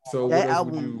 Like, so that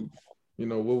album,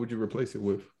 what would you replace it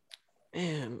with?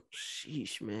 Man,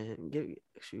 sheesh, man.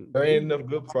 There ain't enough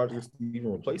good projects to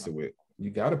even replace it with. You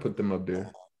gotta put them up there.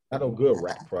 Not no good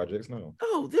rap projects, no.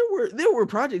 Oh, there were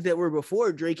projects that were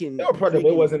before Drake and. There were projects,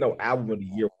 but it wasn't no album of the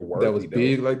year worthy, that was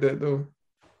big like that though.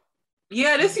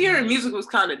 Yeah, this year in music was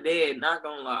kind of dead. Not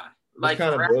gonna lie, like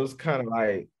it was kind of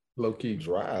like low key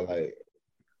dry, like.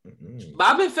 But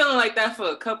I've been feeling like that for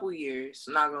a couple years.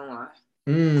 Not gonna lie.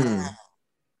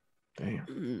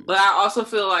 Damn. But I also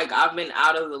feel like I've been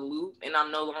out of the loop and I'm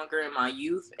no longer in my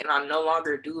youth and I no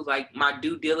longer do like my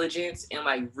due diligence and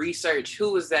like research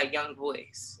who is that young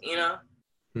voice, you know?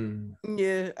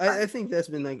 Yeah, I think that's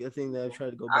been like a thing that I've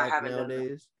tried to go back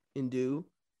nowadays and do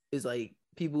is like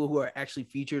people who are actually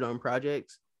featured on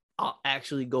projects, I'll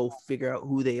actually go figure out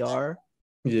who they are.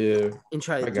 Yeah. And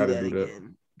try to do that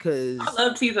again. Because I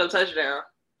love Tizo Touchdown.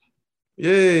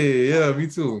 Yeah, me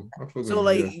too. So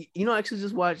like I actually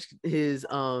just watched his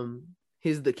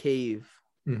The Cave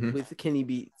with Kenny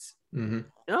Beats, and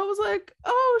I was like,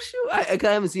 oh shoot, I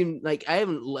haven't seen I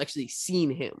haven't actually seen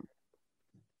him,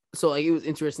 so like it was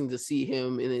interesting to see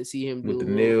him and then see him with the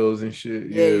nails and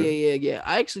shit. Yeah.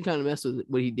 I actually kind of messed with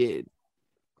what he did.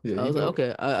 Yeah, I was like,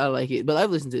 okay, I like it, but I've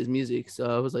listened to his music, so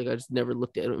I was like, I just never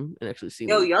looked at him and actually seen.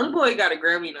 Yo, Young Boy got a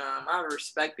Grammy nom. I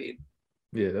respect it.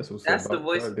 Yeah, that's that's the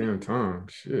voice. Damn time,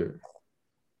 shit.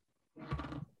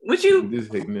 What you? This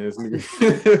hating ass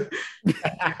nigga.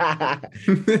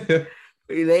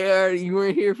 You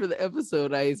weren't here for the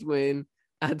episode, Ice, when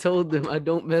I told them I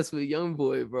don't mess with Young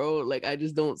Boy, bro. Like I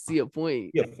just don't see a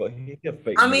point. I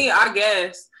mean, I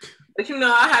guess, but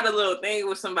I had a little thing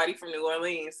with somebody from New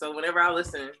Orleans, so whenever I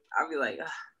listen, I'll be like,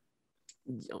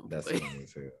 that's funny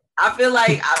too. I feel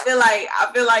like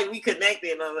we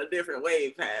connected on a different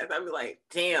wave path. I'd be like,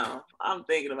 damn, I'm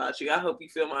thinking about you. I hope you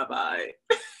feel my vibe.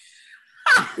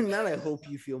 Not I hope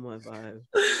you feel my vibe.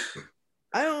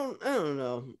 I don't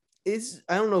know.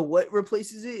 I don't know what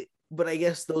replaces it, but I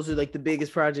guess those are like the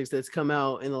biggest projects that's come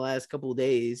out in the last couple of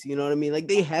days. You know what I mean? Like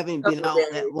they haven't been out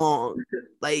that long.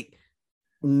 Like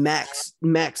max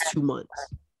 2 months.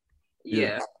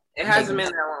 Yeah. It hasn't been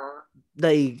that long.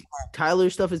 Like Tyler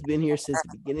stuff has been here since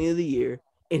the beginning of the year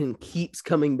and keeps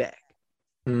coming back.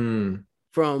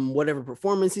 from whatever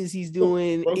performances he's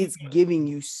doing. Bro, it's giving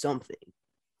you something.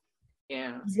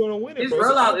 Yeah, he's gonna win it. his Bro.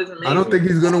 rollout is amazing. I don't think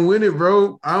he's gonna win it,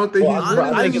 bro. I don't think he's winning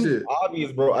I that think shit.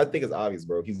 Obvious, bro. I think it's obvious,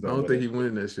 bro. He's I gonna don't win think it. he's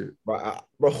winning that shit,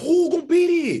 bro. Who gonna beat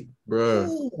it,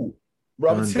 bro?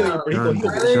 Bro, I'm telling you,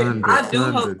 bro. I do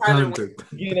hope Tyler wins.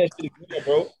 Getting that shit again,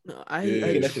 bro. No, I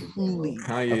truly.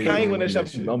 Kanye win that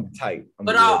shit. I'm tight.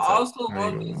 But I also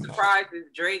won't be surprised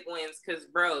if Drake wins, because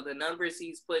bro, the numbers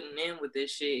he's putting in with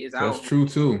this shit is That's true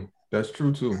too. That's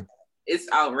true too. It's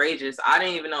outrageous. I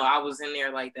didn't even know I was in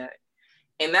there like that,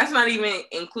 and that's not even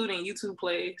including YouTube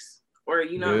plays or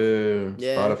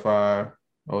Spotify,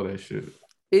 all that shit.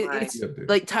 It's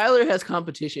like Tyler has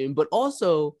competition, but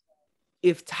also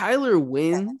if Tyler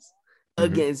wins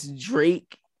against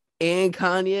Drake and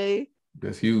Kanye,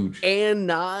 that's huge. And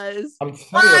Nas, I'm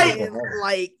telling you,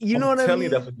 like, you know what I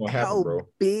mean? That's what's gonna happen, bro.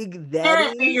 Big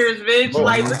that is. Figures, bitch. Bro,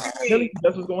 like,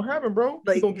 that's what's gonna happen, bro.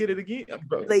 Like, he's gonna get it again,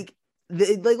 bro. Like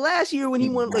last year when he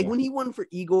won, like when he won for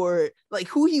Igor, like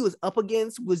who he was up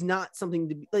against was not something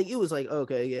to be like. It was like,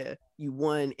 okay, yeah, you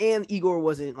won, and Igor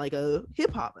wasn't like a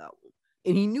hip hop album,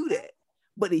 and he knew that.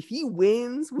 But if he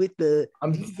wins with the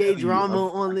gay drama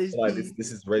on this, like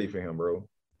this is ready for him, bro.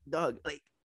 Dog, like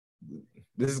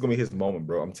this is gonna be his moment,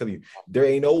 bro. I'm telling you, there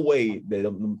ain't no way that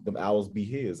them owls be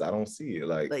his. I don't see it.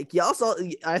 Like y'all saw.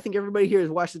 I think everybody here has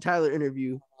watched the Tyler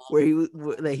interview where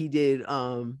he did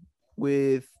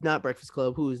with not Breakfast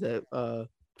Club. Who is that?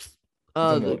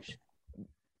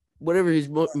 Whatever his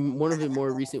one of his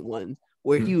more recent ones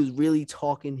where he was really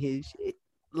talking his shit.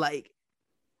 Like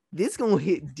this gonna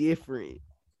hit different.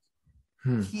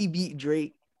 He beat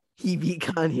Drake. He beat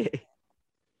Kanye.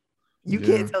 You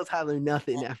can't tell Tyler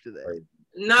nothing after that.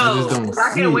 No,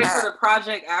 I can't wait for the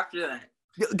project after that.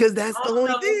 Because that's the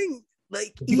only thing.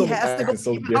 Like he has to go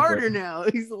harder now.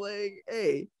 He's like,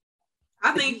 hey.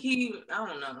 I think I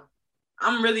don't know.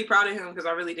 I'm really proud of him because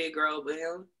I really did grow up with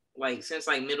him, like since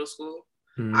like middle school.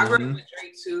 I grew up with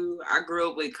Drake too. I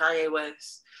grew up with Kanye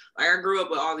West. Like I grew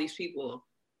up with all these people.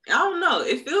 I don't know.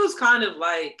 It feels kind of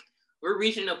like we're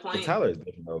reaching a point. But Tyler is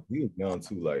different, though. He was young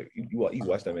too. Like you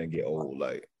watch that man get old.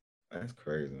 Like that's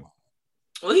crazy.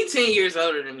 Well, he's 10 years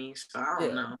older than me, so I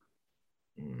don't know.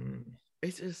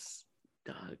 It's just,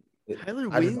 dog. Tyler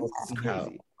wins. It's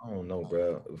crazy. I don't know,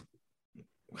 bro.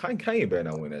 Kanye better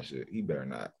not win that shit. He better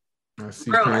not. I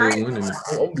see Kanye winning.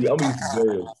 I'm gonna be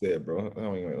very upset, bro. That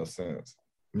don't even make no sense.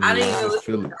 I didn't even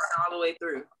listen to it all the way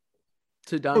through.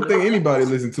 I don't think anybody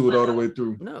listened to it all the way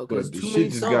through. No, but the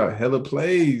shit just got hella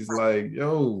plays. Like,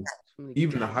 yo,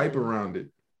 even the hype around it.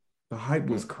 The hype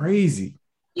was crazy.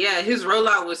 Yeah, his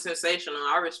rollout was sensational.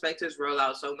 I respect his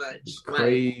rollout so much. It's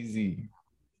crazy.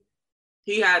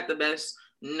 He had the best.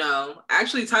 No,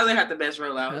 actually, Tyler had the best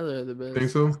rollout. Tyler had the best. Think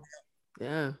so?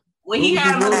 Yeah. When he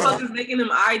had motherfuckers making them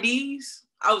IDs,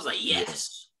 I was like,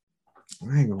 yes.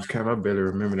 I ain't gonna cap. I better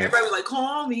remember that. Everybody was like,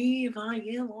 call me if I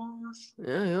get lost.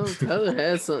 Yeah, yo, Tyler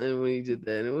had something when he did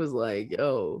that. And it was like,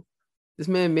 yo, this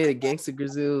man made a Gangsta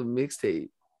Grizzle mixtape.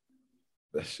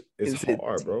 It's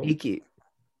hard, bro. Take it.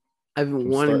 I've been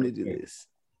wanting to do this.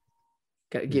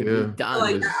 Gotta get me done.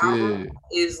 Like the album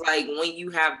is like when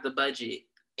you have the budget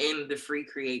and the free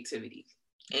creativity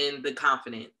and the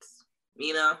confidence,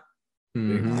 you know?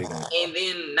 Mm-hmm. And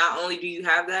then not only do you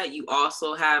have that, you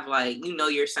also have like, you know,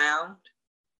 your sound.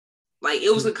 Like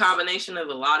it was a combination of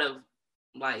a lot of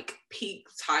like peak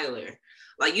Tyler.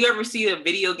 Like you ever see a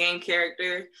video game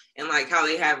character and like how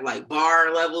they have like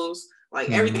bar levels, like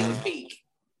everything was peak.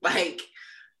 Like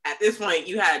at this point,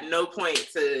 you had no point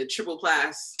to triple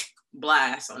class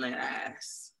blast on that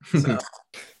ass. So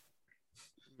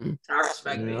I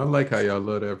respect it. I like how y'all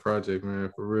love that project,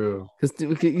 man, for real.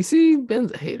 Because you see,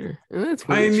 Ben's a hater. And that's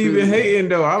what I ain't even hating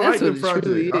though. I like the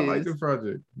project. I like the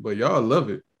project. But y'all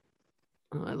love it.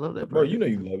 Oh, I love that project. Bro, you know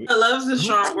you love it. Love's a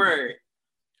strong word.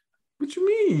 What you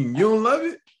mean? You don't love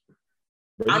it?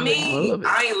 I mean,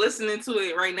 I ain't listening to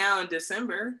it right now in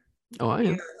December. Oh, I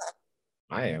am.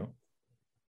 I am.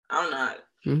 I'm not.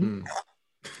 Mm-hmm.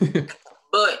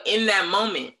 But in that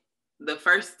moment, the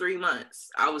first 3 months,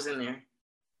 I was in there.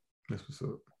 That's what's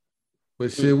up.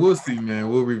 But shit, we'll see, man.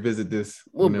 We'll revisit this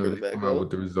whenever they come out with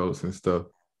the results and stuff.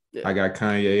 Yeah. I got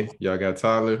Kanye. Y'all got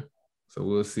Tyler. So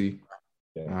we'll see.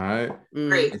 Yeah. All right.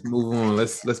 Great. Let's move on.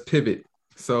 Let's pivot.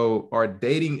 So are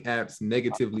dating apps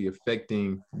negatively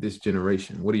affecting this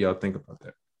generation? What do y'all think about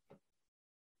that?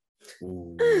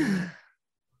 Ooh.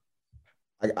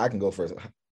 I can go first.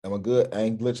 I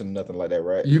ain't glitching nothing like that,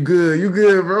 right? You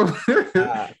good, bro.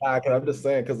 Cause I'm just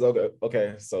saying, because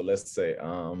okay, so let's say,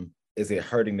 is it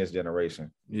hurting this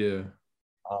generation? Yeah.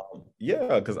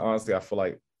 Yeah, because honestly, I feel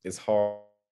like it's hard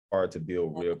hard to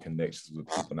build real connections with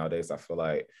people nowadays. I feel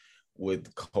like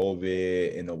with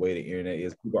COVID and the way the internet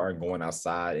is, people aren't going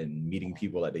outside and meeting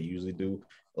people like they usually do.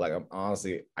 Like, I'm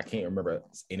honestly, I can't remember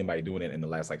anybody doing it in the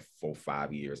last like 4 or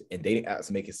 5 years. And dating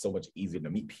apps make it so much easier to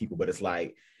meet people, but it's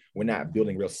like we're not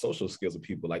building real social skills with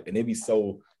people. Like, and they'd be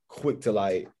so quick to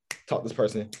like talk to this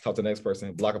person, talk to the next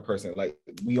person, block a person. Like,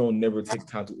 we don't never take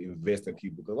time to invest in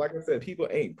people. Because like I said, people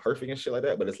ain't perfect and shit like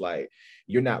that, but it's like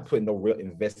you're not putting no real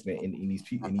investment in these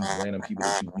people, in these random people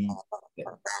that you meet.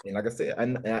 And like I said,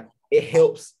 and it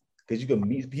helps because you can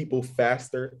meet people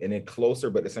faster and then closer,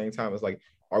 but at the same time, it's like,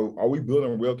 are we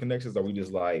building real connections? Or are we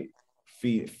just like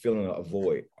filling a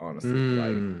void, honestly?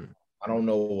 Like, I don't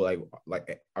know,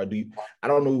 like I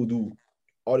don't know, do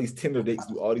all these Tinder dates,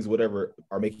 do all these whatever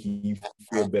are making you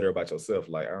feel better about yourself?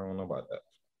 Like, I don't know about that.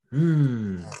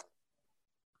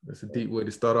 That's a deep way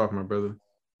to start off, my brother.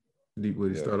 Deep way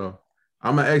to start off.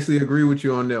 I'm gonna actually agree with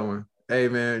you on that one. Hey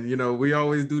man, you know, we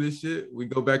always do this shit. We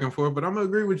go back and forth, but I'm gonna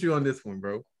agree with you on this one,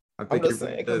 bro. I think I'm just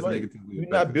saying, because like, you're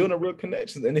not building real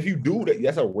connections. And if you do that,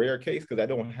 that's a rare case because that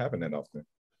don't happen that often.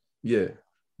 Yeah.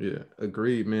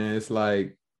 Agreed, man. It's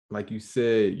like you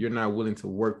said, you're not willing to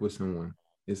work with someone.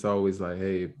 It's always like,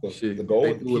 hey, shit, the goal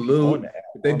if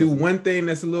they do one thing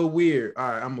that's a little weird, all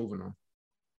right, I'm moving on.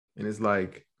 And it's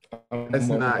like, that's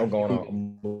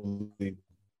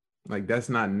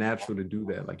not natural to do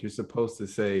that. Like, you're supposed to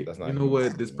say, you know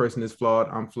what, this person is flawed,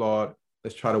 I'm flawed.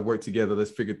 Let's try to work together. Let's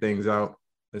figure things out.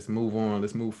 Let's move on.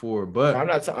 Let's move forward. But we're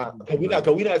not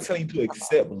telling you to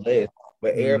accept less,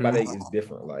 but everybody is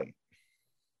different. Like,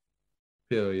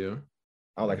 hell yeah.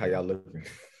 I don't like how y'all looking.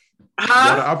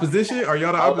 Y'all the opposition? Are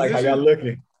y'all the opposition? Like how y'all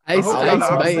looking. Ice biting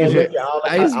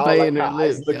her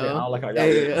lips. I don't like how y'all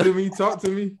looking. To me, talk to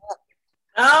me.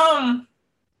 I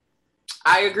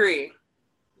agree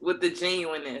with the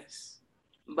genuineness,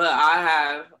 but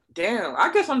I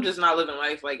guess I'm just not living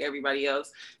life like everybody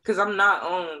else because I'm not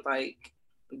on like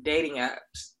dating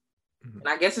apps. And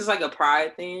I guess it's like a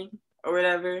pride thing or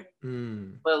whatever.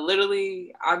 But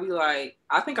literally, I'd be like,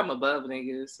 I think I'm above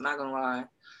niggas, not gonna lie.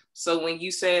 So when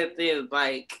you said this,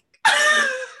 like,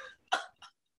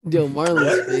 yo,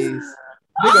 Marlon's face.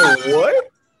 Nigga, what?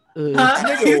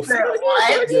 Nigga,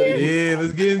 what? Yeah,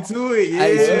 let's get into it.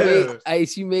 Yeah.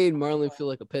 Ice, you made Marlon feel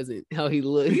like a peasant. How he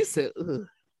looked. He said, ugh.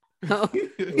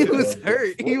 He was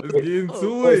hurt. Let's get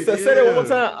into it. Say that one more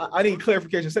time. I need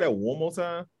clarification. Say that one more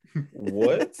time.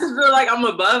 What? I feel like I'm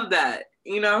above that,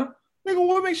 you know? Nigga,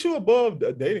 what makes you above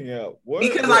a dating app? What?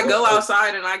 Because I go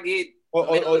outside and I get.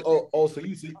 So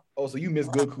you miss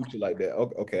good coochie like that?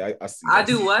 Okay, I see. I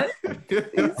do what? No,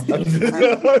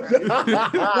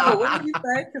 what did you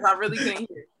say? Because I really couldn't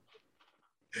hear.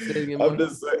 I'm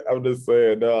just saying.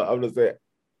 No, I'm just saying.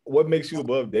 What makes you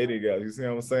above dating apps? You see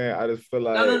what I'm saying? I just feel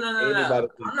like no.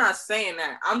 I'm not saying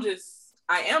that.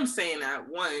 I am saying that.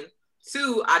 1,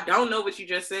 2. I don't know what you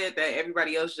just said that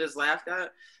everybody else just laughed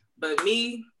at, but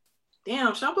me.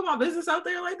 Damn, should I put my business out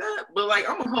there like that? But like,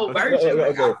 I'm a whole virgin.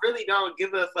 Like, I really don't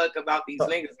give a fuck about these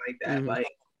niggas like that. Like,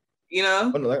 you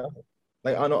know?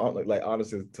 Like I know, like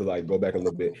honestly, to like go back a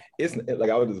little bit, it's like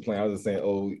I was just playing. I was just saying,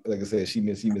 oh, like I said, she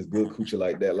miss good coochie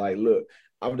like that. Like, look,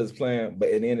 I'm just playing. But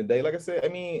at the end of the day, like I said, I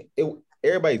mean,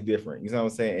 everybody's different. You know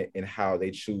what I'm saying? And how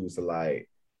they choose to like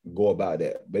go about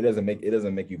that. But it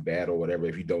doesn't make you bad or whatever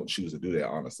if you don't choose to do that.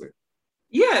 Honestly.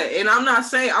 Yeah, and I'm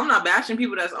not bashing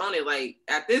people that's on it. Like,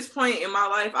 at this point in my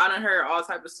life, I done heard all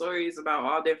types of stories about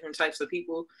all different types of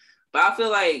people. But I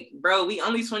feel like, bro, we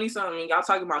only 20-something. Y'all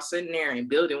talking about sitting there and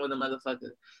building with a motherfucker.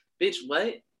 Bitch,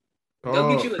 what?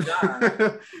 Go get you a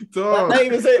job. I'm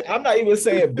not even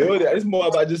saying build it. It's more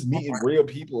about just meeting real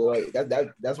people. Like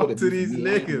that's what Talk to these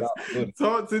niggas.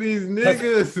 Talk to these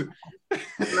niggas.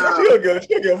 And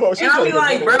I'll be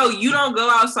like, bro, you don't go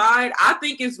outside. I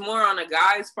think it's more on a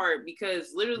guy's part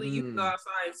because literally you can go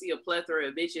outside and see a plethora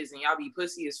of bitches and y'all be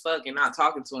pussy as fuck and not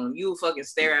talking to them. You fucking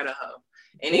stare at a hoe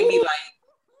and it be like,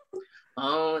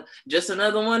 oh, just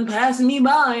another one passing me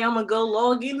by. I'm gonna go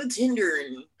log into Tinder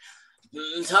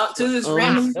and talk to this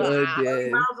random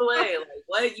 30 miles away. Like,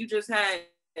 what? You just had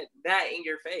that in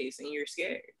your face and you're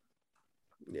scared.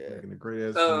 Yeah. Great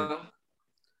ass. So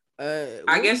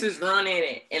I guess it's going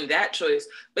in that choice,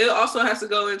 but it also has to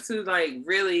go into like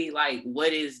really like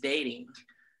what is dating,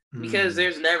 because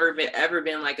there's never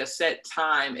been like a set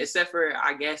time, except for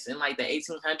I guess in like the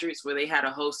 1800s where they had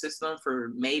a whole system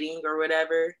for mating or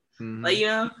whatever. Like, you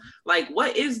know, like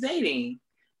what is dating?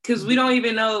 Because we don't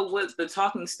even know what the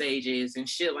talking stage is and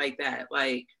shit like that.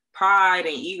 Like pride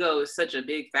and ego is such a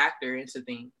big factor into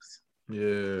things.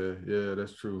 Yeah,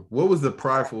 that's true. What was the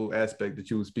prideful aspect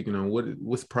that you were speaking on?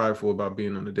 What's prideful about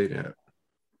being on the dating app?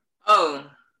 Oh,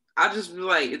 I just be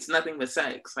like, it's nothing but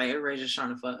sex. Like everybody's just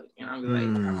trying to fuck. And I'll be like,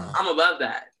 I'm above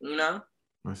that, you know?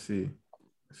 I see.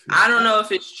 I don't know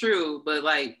if it's true, but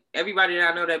like everybody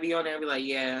that I know that be on there be like,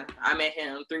 yeah, I met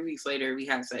him 3 weeks later, we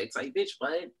had sex. Like, bitch,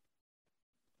 what?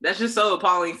 That's just so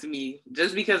appalling to me.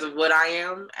 Just because of what I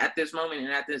am at this moment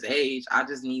and at this age, I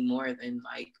just need more than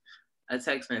like a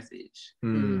text message or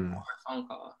a phone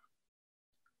call.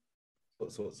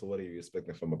 So what are you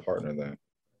expecting from a partner then?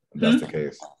 If that's the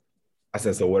case. I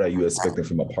said, so what are you expecting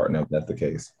from a partner if that's the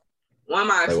case? What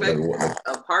am I expecting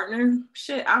a partner?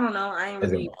 Shit, I don't know. I ain't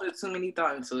really put too many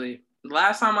thought into it.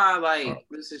 Last time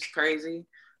this is crazy,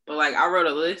 but like I wrote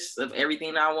a list of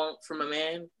everything I want from a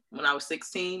man when I was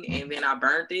 16, and then I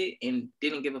burned it and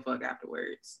didn't give a fuck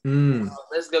afterwards. So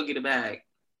let's go get a bag.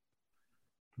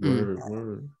 Word.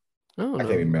 I don't know. I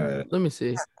can't be mad. Let me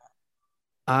see.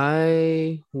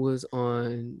 I was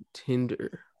on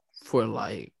Tinder for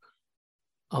like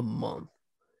a month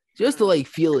just to like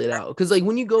feel it out. Cause like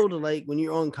when you go to like when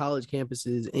you're on college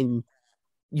campuses and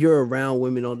you're around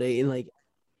women all day, and like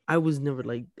I was never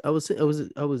like I was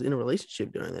in a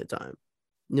relationship during that time.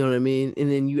 You know what I mean?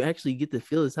 And then you actually get to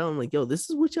feel this out. I'm like, yo, this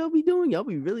is what y'all be doing. Y'all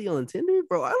be really on Tinder,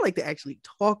 bro. I like to actually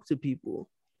talk to people,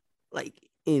 like,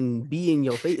 and be in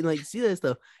your face and like see that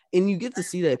stuff. And you get to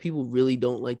see that people really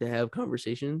don't like to have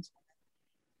conversations.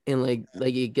 And like I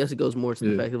guess it goes more to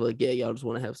the fact of like, yeah, y'all just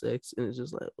want to have sex, and it's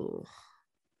just like, oh,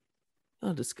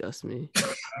 y'all disgust me.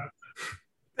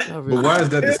 Really but why is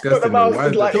that disgusting? Why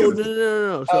is like,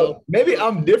 no. So maybe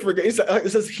I'm different. It's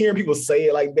just hearing people say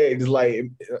it like that. It's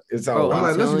like it's all. I'm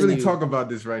like, let's really talk about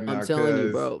this right now. I'm telling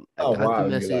you, bro. I got the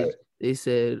message. Like, they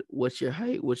said, "What's your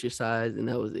height? What's your size?" And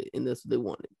that was it. And that's what they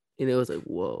wanted. And it was like,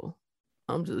 whoa,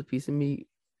 I'm just a piece of meat.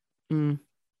 I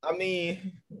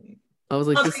mean, I was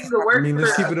like, let's keep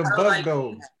it a buck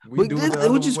though.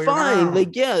 Which is fine. Around.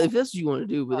 Like, yeah, if that's what you want to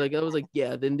do. But like, I was like,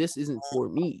 yeah, then this isn't for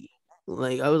me.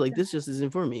 Like, I was like, this just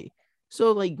isn't for me.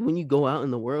 So like, when you go out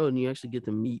in the world and you actually get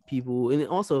to meet people, and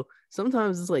also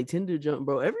sometimes it's like Tinder junk,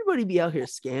 bro. Everybody be out here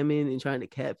scamming and trying to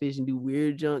catfish and do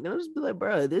weird junk, and I just be like,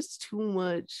 bro, there's too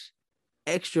much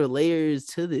extra layers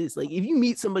to this. Like, if you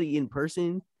meet somebody in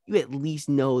person, you at least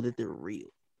know that they're real.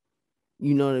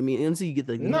 You know what I mean? And so you get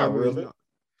the not really.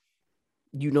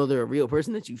 You know they're a real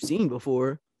person that you've seen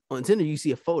before. On Tinder, you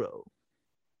see a photo.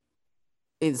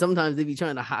 And sometimes they be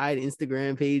trying to hide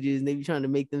Instagram pages and they be trying to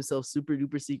make themselves super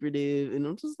duper secretive. And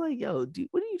I'm just like, yo, dude,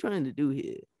 what are you trying to do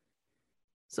here?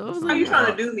 So I was like, how you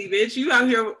trying to do me, bitch? You out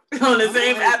here on the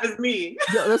same app as me.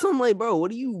 Yo, that's what I'm like, bro.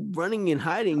 What are you running and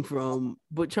hiding from?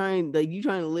 But trying to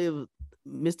live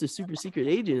Mr. Super Secret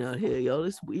Agent out here, yo.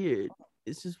 It's weird.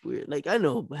 It's just weird. Like, I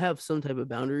know, have some type of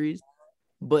boundaries,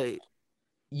 but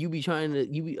you be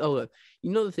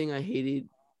the thing I hated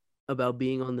about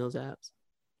being on those apps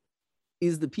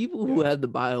is the people who have the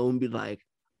bio and be like,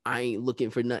 I ain't looking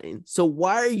for nothing. So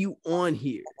why are you on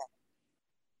here?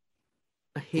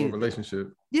 I hate a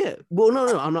relationship. Yeah. Well,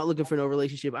 no, I'm not looking for no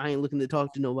relationship. I ain't looking to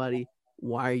talk to nobody.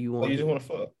 Why are you on? You just want to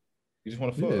fuck. You just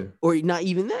want to fuck. Yeah. Or not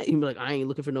even that. You be like, I ain't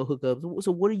looking for no hookups.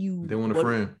 So what are you? They want a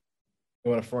friend.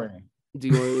 You want a friend. Do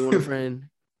you really want a friend?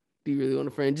 Do you really want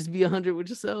a friend? Just be 100 with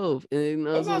yourself. And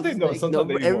sometimes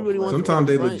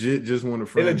they legit just want a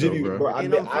friend.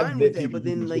 And I'm fine with that, but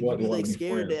then like you be like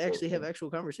scared to actually have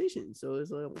actual conversations. So it's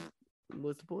like,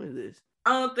 what's the point of this?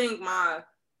 I don't think my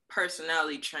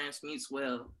personality transmutes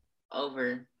well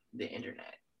over the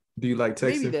internet. Do you like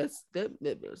texting? Maybe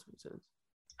that does make sense.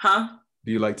 Huh?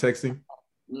 Do you like texting?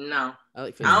 No.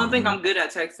 I don't think I'm good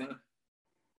at texting.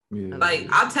 Yeah. Like,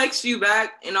 I'll text you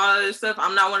back and all that stuff.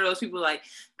 I'm not one of those people like,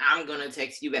 I'm going to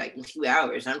text you back in 2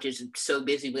 hours. I'm just so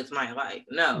busy with my life.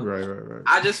 No. Right.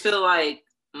 I just feel like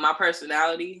my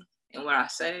personality and what I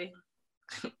say,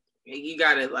 you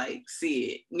got to, like, see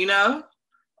it, you know?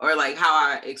 Or, like, how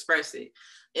I express it.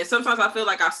 And sometimes I feel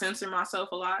like I censor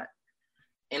myself a lot.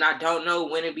 And I don't know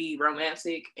when to be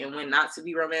romantic and when not to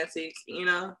be romantic, you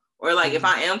know? Or like if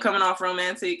I am coming off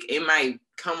romantic, it might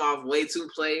come off way too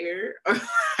player. Or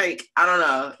like, I don't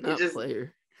know. Not just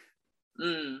player.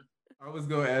 I was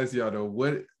gonna ask y'all though,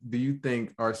 what do you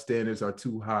think our standards are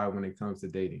too high when it comes to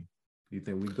dating? Do you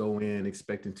think we go in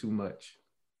expecting too much?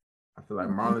 I feel like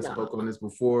Marlon spoke on this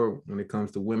before. When it comes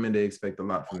to women, they expect a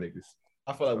lot from niggas.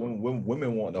 I feel like when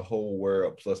women want the whole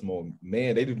world plus more,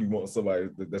 man, they just be wanting somebody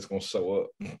that's gonna show up.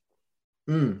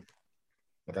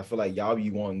 Like I feel like y'all be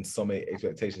wanting so many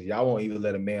expectations. Y'all won't even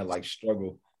let a man like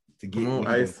struggle to get. Come on,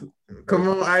 Ice. Come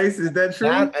on, Ice. Is that true?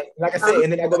 Like I said,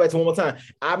 and then I go back to one more time.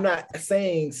 I'm not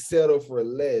saying settle for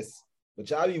less, But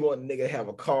y'all be wanting nigga to have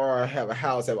a car, have a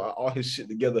house, have all his shit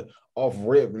together off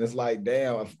rip. And it's like,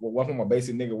 damn, one from my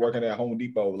basic nigga working at Home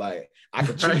Depot, like I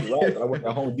could treat you right, but I work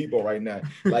at Home Depot right now.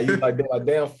 Like you like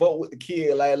damn fuck with the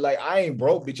kid. Like I ain't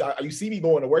broke, bitch. You see me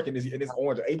going to work in this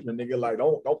orange apron, nigga. Like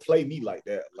don't play me like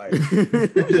that. Like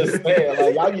I'm just saying,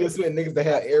 like y'all be expecting niggas to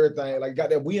have everything. Like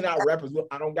got that we not rappers.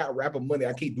 I don't got rapper money.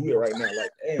 I can't do it right now. Like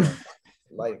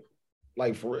damn.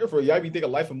 Like for real, y'all be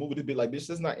thinking life and movie to be like, bitch, this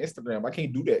is not Instagram. I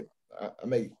can't do that.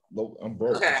 I'm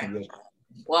broke. Okay.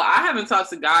 Well, I haven't talked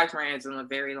to guy friends in a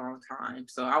very long time,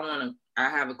 so I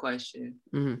have a question.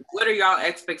 Mm-hmm. What are y'all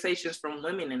expectations from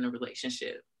women in a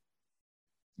relationship?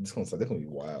 This gonna be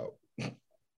wild.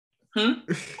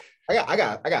 I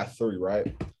got 3,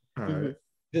 right? All right.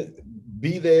 Just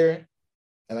be there.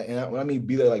 And when I mean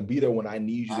be there, like be there when I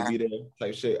need you to be there,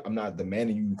 type shit. I'm not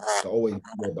demanding you to always be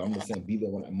there, but I'm just saying be there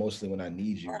when I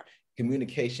need you.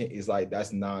 Communication is like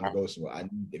that's non-negotiable.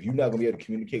 If you're not gonna be able to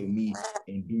communicate with me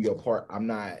and do your part,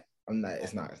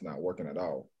 it's not working at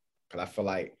all. Cause I feel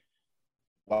like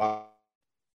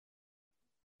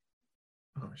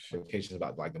communication is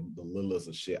about like the littlest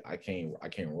of shit. I can't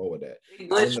roll with that. And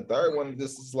the third one,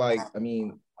 this is like,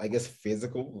 I guess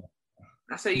physical.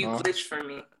 I say you glitched for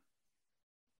me.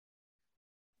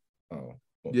 Oh,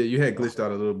 yeah, you had glitched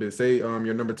out a little bit. Say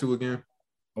your number 2 again.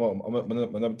 My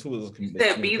number 2 is be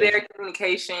there,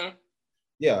 communication.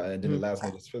 Yeah, and then the last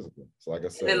one is physical. So like I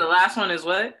said, and then the last one is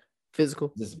what?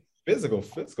 Physical. Just physical.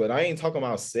 And I ain't talking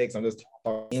about sex. I'm just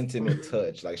talking intimate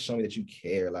touch. Like show me that you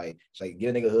care. Like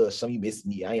get a nigga hug. Show me you miss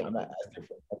me. I'm not asking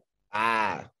for.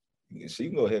 So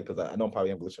you can go ahead because I know I'm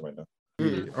probably glitching right now.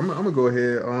 Yeah, I'm gonna go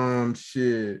ahead.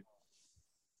 Shit.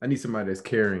 I need somebody that's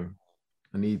caring.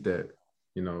 I need that.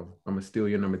 I'm gonna steal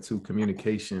your number 2.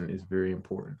 Communication is very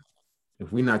important.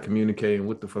 If we're not communicating,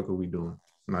 what the fuck are we doing?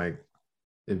 Like,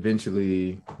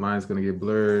 eventually, lines gonna get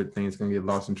blurred, things gonna get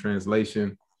lost in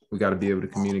translation. We got to be able to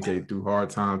communicate through hard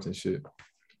times and shit.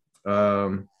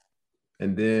 And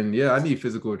then, yeah, I need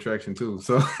physical attraction too.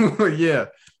 So, yeah,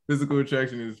 physical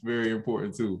attraction is very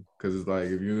important too, because it's like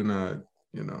if you're not,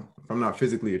 if I'm not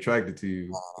physically attracted to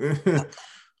you,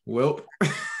 well.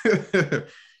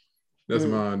 That's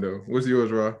mine though. What's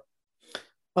yours, Rob?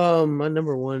 My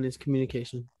number 1 is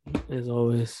communication, as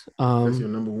always. That's your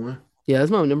number 1? Yeah,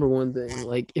 that's my number 1 thing.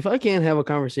 Like, if I can't have a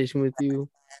conversation with you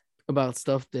about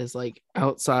stuff that's like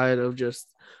outside of just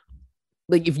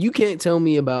like if you can't tell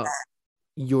me about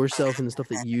yourself and the stuff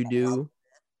that you do,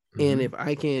 and if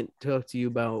I can't talk to you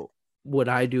about what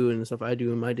I do and the stuff I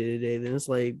do in my day-to-day, then it's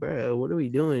like, bro, what are we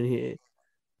doing here?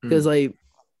 Because like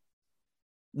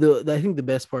I think the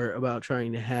best part about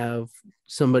trying to have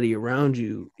somebody around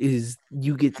you is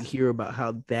you get to hear about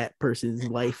how that person's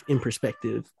life in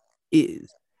perspective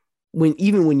is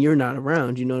even when you're not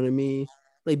around, you know what I mean?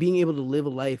 Like being able to live a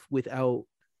life without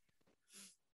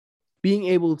being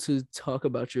able to talk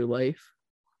about your life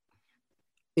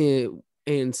and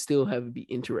still have it be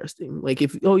interesting. Like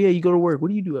if, oh yeah, you go to work, what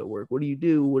do you do at work? What do you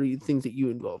do? What are the things that you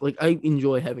involve? Like I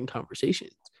enjoy having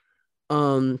conversations.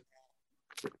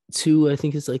 2, I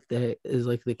think it's like that is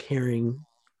like the caring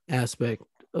aspect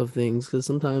of things, because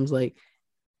sometimes like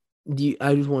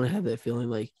I just want to have that feeling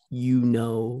like you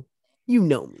know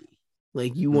me,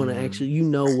 like you want to actually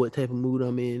what type of mood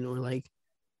I'm in, or like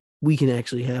we can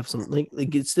actually have some like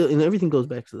it's still, and everything goes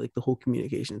back to like the whole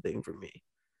communication thing for me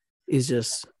is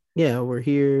just, yeah, we're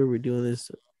here, we're doing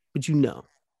this, but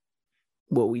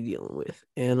what we dealing with,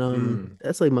 and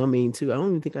that's like my main 2. I don't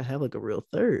even think I have like a real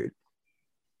third.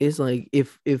 It's like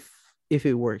if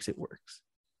it works, it works.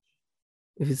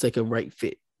 If it's like a right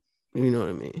fit, you know what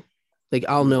I mean? Like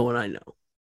I'll know what I know.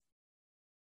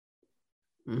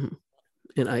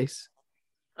 And Ice.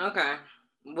 Okay.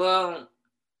 Well,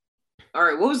 all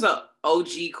right. What was the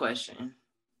OG question?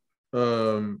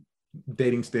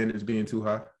 Dating standards being too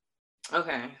high.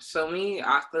 Okay. So me,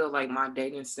 I feel like my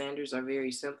dating standards are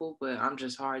very simple, but I'm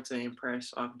just hard to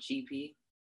impress off GP.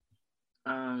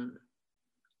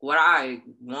 What I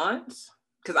want,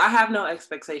 because I have no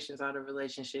expectations out of a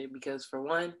relationship, because for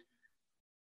one,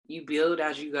 you build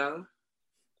as you go,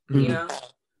 you know,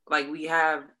 like we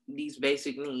have these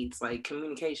basic needs like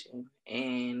communication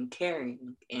and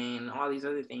caring and all these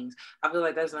other things. I feel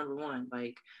like that's number 1.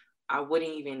 Like I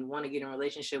wouldn't even want to get in a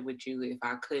relationship with you if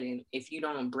I couldn't, if you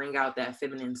don't bring out that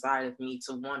feminine side of me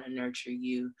to want to nurture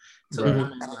you, to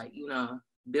want to like,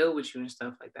 build with you and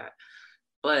stuff like that.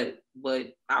 But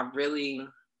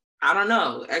I don't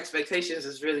know. Expectations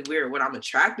is really weird. What I'm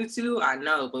attracted to, I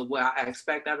know, but what I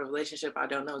expect out of a relationship, I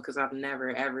don't know, because I've never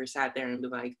ever sat there and be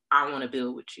like, I want to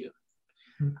build with you.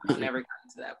 I've never gotten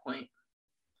to that point.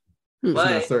 It's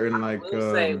But not certain I like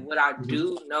will say what I mhm.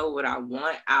 do know, what I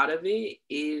want out of it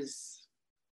is,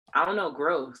 I don't know,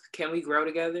 growth. Can we grow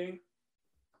together?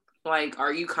 Like,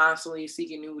 are you constantly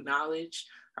seeking new knowledge?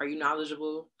 Are you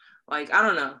knowledgeable? Like, I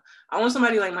don't know. I want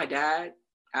somebody like my dad.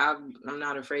 I'm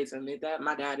not afraid to admit that.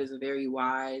 My dad is a very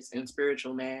wise and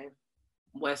spiritual man,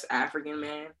 West African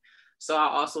man. So I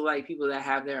also like people that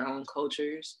have their own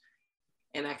cultures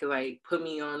and that could like put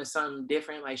me on to something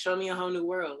different, like show me a whole new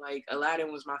world. Like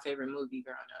Aladdin was my favorite movie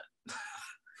growing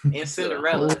up. And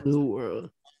Cinderella. Whole new world.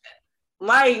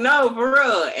 Like, no, for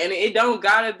real. And it don't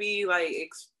gotta be like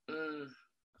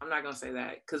I'm not gonna say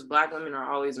that because Black women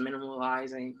are always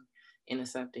minimalizing and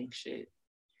accepting shit.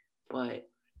 But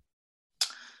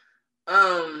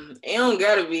it don't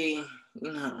gotta be,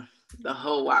 the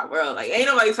whole wide world. Like, ain't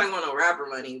nobody talking about no rapper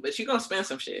money, but you gonna spend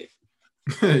some shit.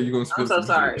 You gonna spend I'm so some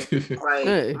sorry. shit. Like,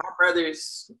 Hey. my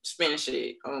brothers spend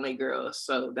shit on their girls,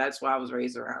 so that's why I was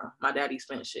raised around. My daddy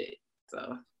spent shit,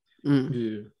 so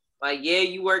Yeah. like, yeah,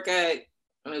 you work at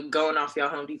going off y'all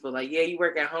Home Depot. Like, yeah, you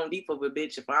work at Home Depot, but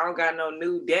bitch, if I don't got no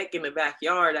new deck in the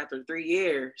backyard after 3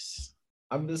 years,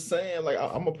 I'm just saying, like,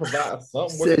 I'm gonna provide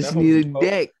something. Said she need a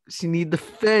deck. She need the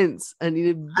fence. I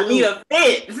need a I need a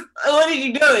fence. What did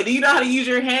you do? Do you know how to use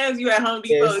your hands? You at Home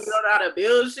Depot? Yes. You don't know how to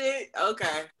build shit?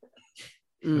 Okay.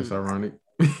 That's ironic.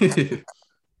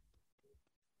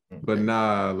 But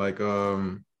nah, like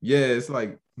yeah, it's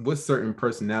like what's certain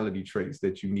personality traits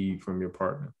that you need from your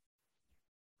partner?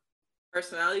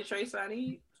 Personality traits I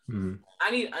need? Mm-hmm.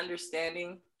 I need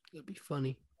understanding. It'll be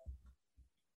funny.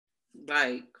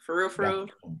 Like, for real.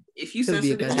 If you Gonna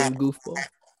be a sensitive, goddamn goofball.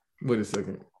 Wait a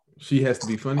second. She has to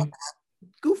be funny?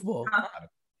 Goofball.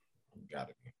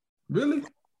 Gotta be. Really?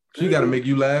 She gotta make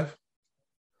you laugh?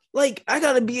 Like, I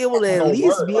gotta be able to at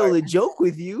least be able to joke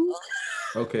with you.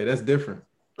 Okay, that's different.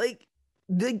 Like,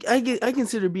 I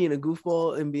consider being a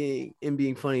goofball and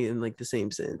being funny in like the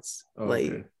same sense. Oh,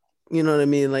 like, okay. you know what I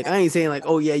mean? Like, I ain't saying like,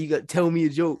 oh yeah, you got tell me a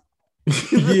joke.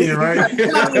 Yeah, right.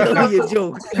 Tell me a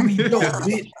joke. Tell me a joke,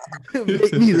 bitch.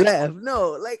 Make me laugh.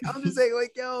 No, like I'm just saying,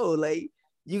 like, yo, like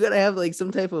you gotta have like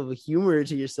some type of humor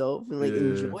to yourself and like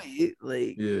enjoy it.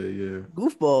 Like, yeah.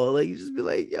 Goofball. Like, you just be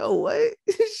like, yo, what?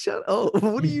 Shut up.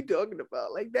 What are you talking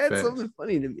about? Like, that's something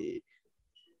funny to me.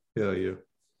 Hell yeah.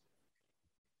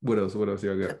 What else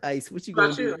y'all got? Ice, what you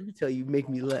gonna do? Tell you make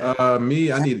me laugh.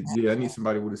 Me, I need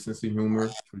somebody with a sense of humor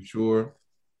for sure.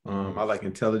 I like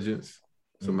intelligence,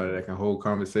 somebody that can hold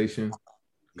conversation.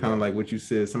 Kind of like what you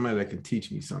said, somebody that can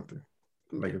teach me something.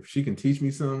 Like if she can teach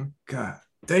me something, god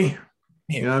damn.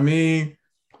 You know what I mean?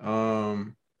 Let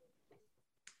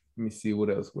me see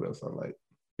what else I like.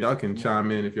 Y'all can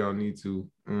chime in if y'all need to.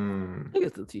 I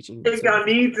guess the teaching. If y'all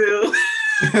need to.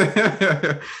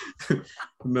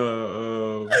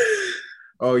 No.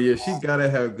 Oh yeah, she gotta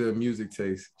have good music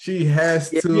taste. She has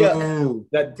to. Yeah.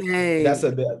 That's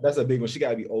a big one. She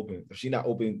gotta be open. If she's not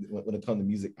open when it comes to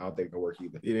music, I don't think it can work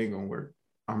either. It ain't gonna work.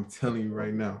 I'm telling you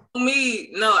right now.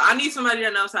 No, I need somebody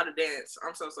that knows how to dance.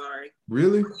 I'm so sorry.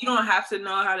 Really? You don't have to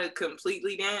know how to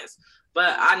completely dance,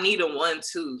 but I need a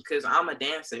 1-2 because I'm a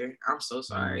dancer. I'm so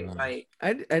sorry. Like,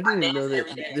 I didn't know that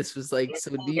this was like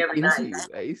so deep into you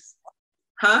guys.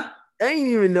 Huh? I didn't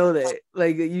even know that.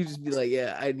 Like, you just be like,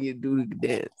 yeah, I need a dude who can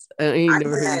dance. I ain't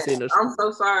never heard you say no shit. I'm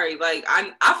so sorry. Like,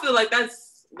 I feel like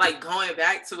that's like going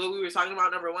back to what we were talking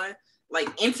about, number one, like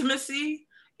intimacy.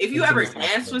 If you ever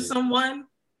dance with someone,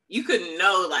 you could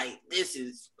know, like, this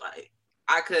is like,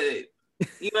 I could,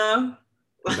 you know?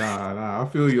 Nah, I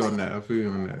feel you on that.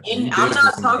 And I'm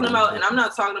not talking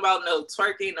about no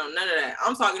twerking, no none of that.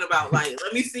 I'm talking about like,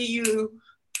 let me see you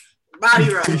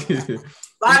body roll.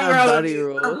 Body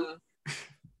roll.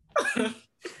 I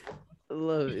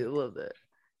love it. I love that.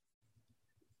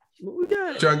 What we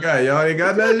got? Y'all ain't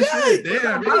got that shit.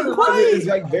 Damn, it's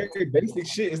like very basic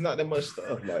shit. It's not that much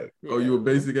stuff. Like, oh, you a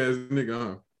basic ass nigga,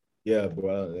 huh? Yeah,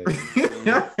 bro.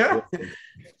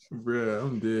 Bruh,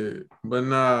 I'm dead. But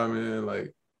nah, man,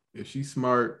 like if she's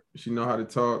smart, she know how to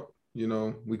talk, you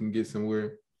know, we can get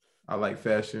somewhere. I like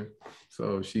fashion.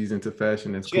 So if she's into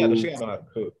fashion, that's cool. She gotta know how to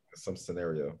cook in some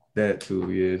scenario. That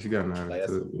too, yeah. She gotta know how to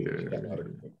cook.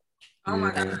 Yeah. Oh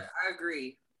my god, I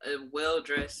agree. A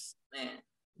well-dressed man.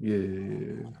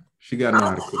 Yeah. She gotta know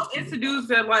how to cook. I'm into dudes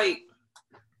that like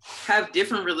have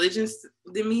different religions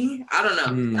than me. I don't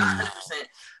know, not 100%,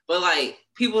 but like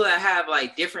people that have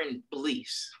like different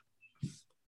beliefs.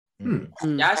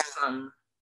 That's something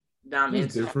that I'm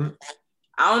into. Different.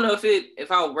 I don't know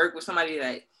if I would work with somebody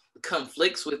that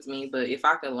conflicts with me, but if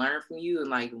I could learn from you and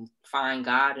like find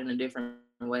God in a different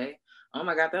way, oh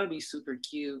my god, that would be super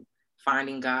cute.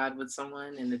 Finding God with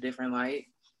someone in a different light.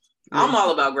 I'm all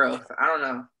about growth. I don't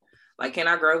know. Like, can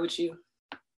I grow with you?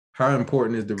 How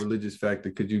important is the religious factor?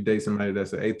 Could you date somebody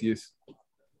that's an atheist?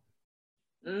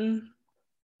 I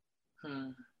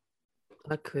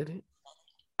couldn't.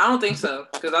 I don't think so,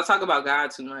 because I talk about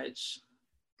God too much.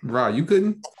 Right, you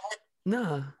couldn't?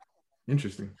 Nah.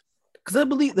 Interesting. Because I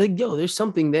believe, like, yo, there's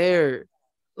something there.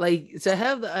 Like, to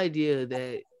have the idea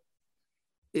that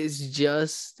it's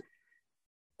just,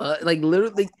 like,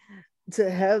 literally, to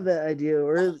have that idea,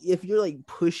 or if you're, like,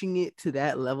 pushing it to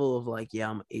that level of, like, yeah,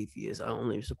 I'm an atheist, I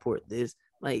only support this.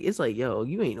 Like, it's like, yo,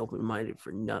 you ain't open-minded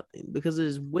for nothing, because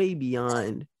it's way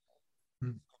beyond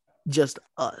just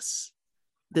us.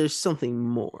 There's something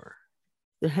more.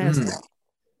 There has to be.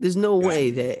 There's no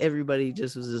way that everybody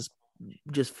just was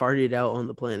just farted out on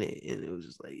the planet and it was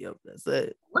just like, yep, that's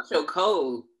it. What's your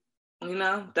code? You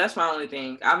know, that's my only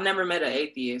thing. I've never met an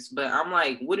atheist, but I'm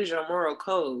like, what is your moral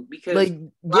code? Because like,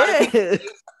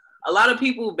 a lot of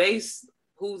people base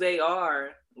who they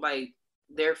are, like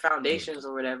their foundations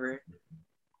or whatever,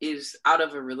 is out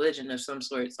of a religion of some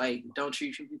sort. It's like, don't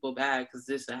treat your people bad because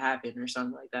this will happen or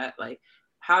something like that. Like,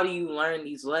 how do you learn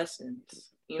these lessons?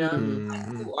 You know,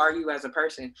 who are you as a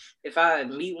person? If I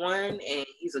meet one and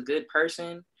he's a good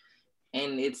person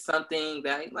and it's something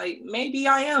that, like, maybe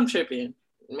I am tripping.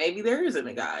 Maybe there isn't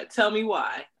a God. Tell me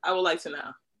why. I would like to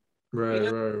know. Right,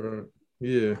 you know? Right.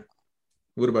 Yeah.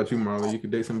 What about you, Marlon? You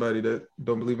could date somebody that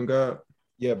don't believe in God?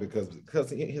 Yeah, because here's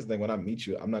the thing. When I meet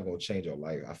you, I'm not going to change your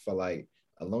life. I feel like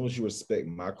as long as you respect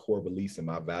my core beliefs and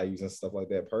my values and stuff like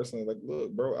that, personally, like,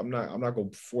 look, bro, I'm not going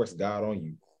to force God on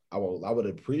you. I would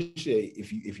appreciate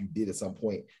if you did at some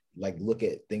point, like, look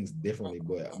at things differently,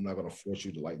 but I'm not going to force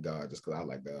you to like God just because I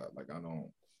like God. Like, I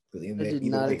don't. I did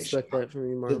not expect that from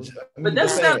you, Marlon. But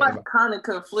doesn't that like kind of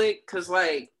conflict? Because,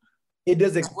 like, it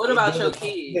doesn't. What about your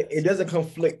kids? It doesn't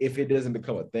conflict if it doesn't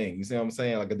become a thing. You see what I'm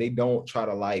saying? Like, if they don't try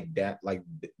to like that, like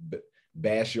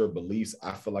bash your beliefs,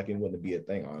 I feel like it wouldn't be a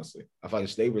thing. Honestly, I feel like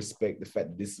if they respect the fact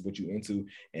that this is what you're into,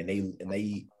 and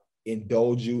they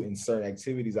indulge you in certain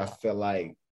activities, I feel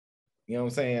like, you know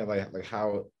what I'm saying? Like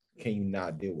how can you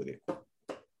not deal with it?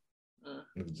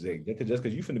 Just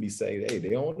because you finna be saved, hey, they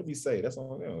don't want to be saved. That's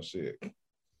on them. Shit.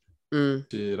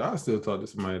 Shit, I still talk to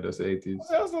somebody that's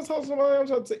atheist. I still talk to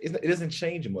somebody. It doesn't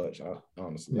change much,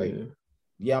 honestly. Like,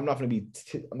 yeah, I'm not gonna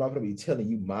be telling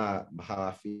you how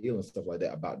I feel and stuff like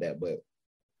that about that, but it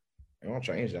don't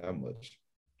change that much.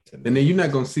 And then you're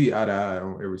not gonna see eye to eye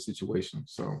on every situation.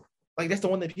 So, like, that's the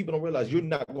one that people don't realize. You're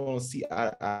not gonna see eye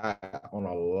to eye on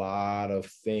a lot of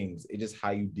things. It's just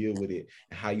how you deal with it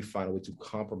and how you find a way to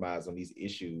compromise on these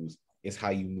issues. Is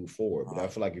how you move forward. But I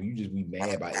feel like if you just be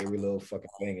mad by every little fucking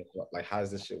thing, like, how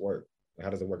does this shit work? Like, how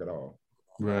does it work at all?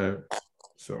 Right.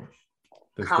 So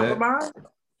compromise.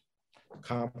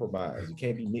 Compromise. You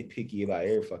can't be nitpicky about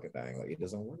every fucking thing. Like, it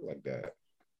doesn't work like that.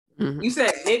 You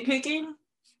said nitpicking?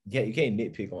 Yeah, you can't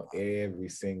nitpick on every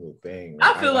single thing.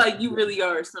 Like, I feel like you really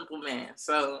are a simple man,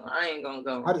 so I ain't gonna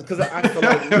go. Because I feel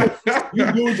like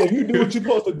you do what you're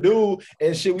supposed to do,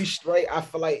 and shit, we straight. I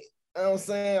feel like, you know what I'm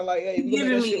saying? Like, hey, you're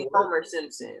giving me Homer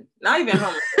Simpson. Not even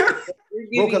Homer Simpson.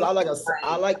 Bro, because I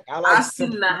like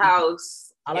sit in the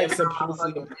house. I like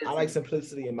simplicity. I like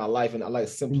simplicity in my life, and I like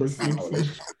simplicity in my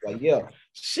relationship. Like, yeah,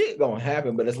 shit gonna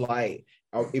happen, but it's like,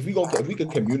 if we could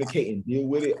communicate and deal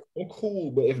with it, I'm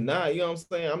cool. But if not, you know what I'm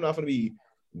saying? I'm not gonna be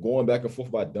going back and forth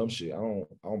about dumb shit. I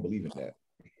don't believe in that.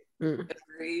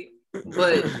 Agreed.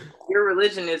 But your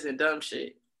religion isn't dumb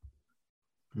shit.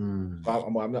 I'm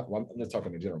not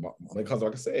talking in general, because,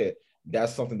 like I said,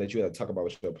 that's something that you have to talk about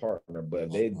with your partner. But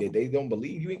they don't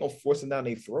believe, you ain't gonna force it down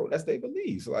their throat. That's their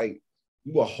beliefs. Like,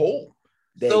 you will hope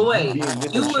that. So wait,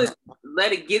 you would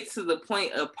let it get to the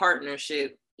point of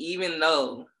partnership, even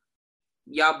though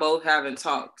y'all both haven't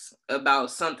talked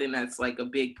about something that's like a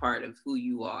big part of who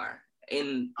you are,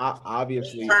 in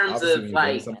obviously, in terms of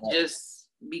like, just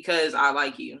because I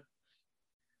like you.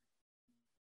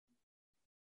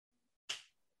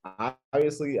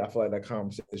 Obviously, I feel like that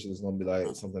conversation is going to be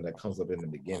like something that comes up in the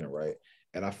beginning, right?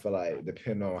 And I feel like,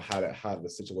 depending on how the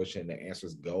situation and the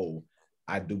answers go,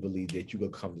 I do believe that you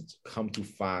could come to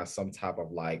find some type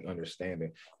of like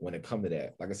understanding when it comes to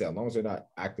that. Like I said, as long as they're not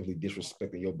actively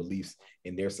disrespecting your beliefs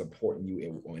and they're supporting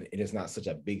you, and it's not such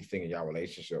a big thing in your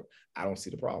relationship, I don't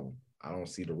see the problem. I don't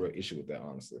see the real issue with that,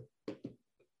 honestly.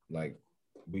 Like,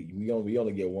 we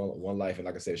only get one life, and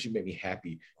like I said, she made me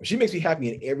happy. If she makes me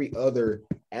happy in every other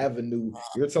avenue,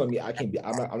 you're telling me I can't be.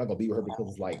 I'm not gonna be with her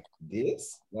because it's like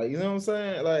this. Like, you know what I'm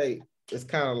saying? Like, it's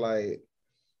kind of like.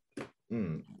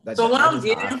 So what I'm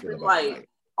getting from like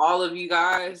all of you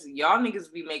guys, y'all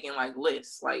niggas be making like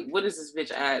lists. Like, what does this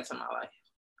bitch add to my life?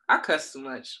 I cuss too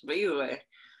much, but either way,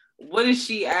 what does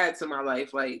she add to my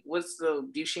life? Like,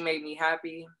 do she make me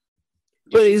happy?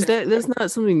 But that's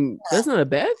not a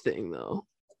bad thing though.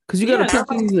 Because you got to put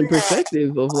things in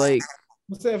perspective of like.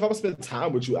 I'm saying if I would spend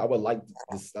time with you, I would like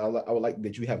this. I would like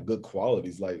that you have good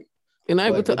qualities, like. And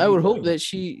I would hope that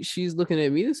she's looking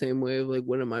at me the same way of like,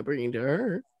 what am I bringing to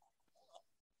her?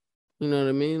 You know what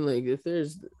I mean? Like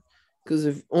because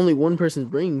if only one person's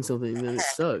bringing something, then it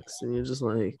sucks, and you're just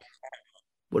like,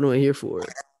 what am I here for?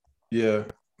 Yeah,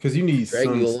 because you need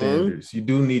some standards. You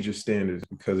do need your standards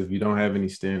because if you don't have any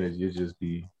standards, you'll just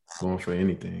be going for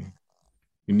anything.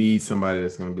 You need somebody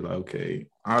that's gonna be like, okay,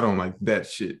 I don't like that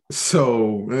shit,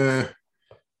 so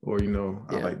or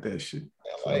I like that shit.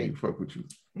 So I fuck with you.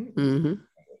 Mm-hmm.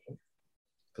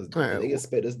 Because they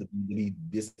expect us to be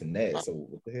this and that. So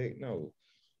what the heck? No.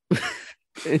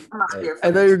 I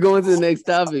thought you were going to the next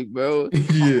topic, bro.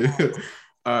 Yeah.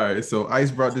 All right. So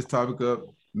Ice brought this topic up.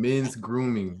 Men's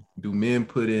grooming. Do men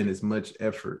put in as much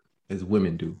effort as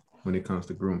women do when it comes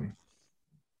to grooming?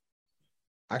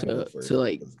 So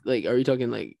like, are you talking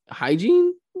like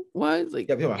hygiene wise? Like,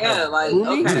 yeah, like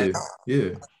okay.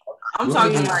 Yeah. I'm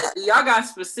talking like, do y'all got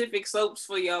specific soaps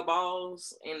for your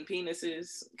balls and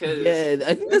penises? Yeah,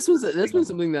 I think that's been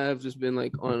something that I've just been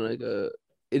like on like a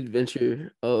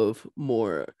adventure of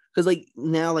more, because like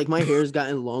now like my hair's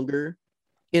gotten longer,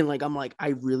 and like I'm like I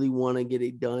really want to get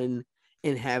it done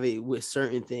and have it with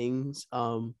certain things.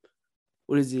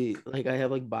 What is it like? I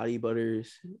have like body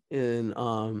butters and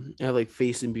I have like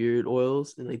face and beard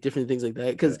oils and like different things like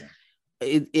that, because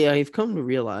I've come to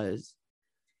realize.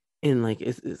 And like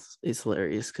it's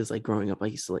hilarious because like growing up, I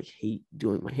used to like hate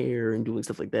doing my hair and doing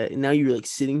stuff like that. And now you're like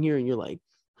sitting here and you're like,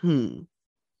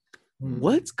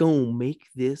 what's gonna make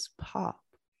this pop?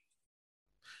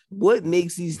 What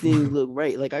makes these things look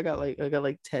right? Like I got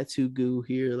like tattoo goo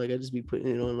here. Like I just be putting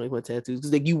it on like my tattoos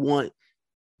because like you want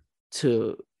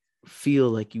to feel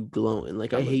like you glowing.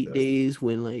 Like I hate days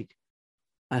when like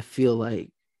I feel like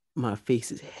my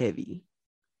face is heavy,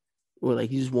 or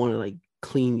like you just want to like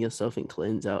clean yourself and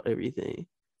cleanse out everything.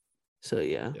 So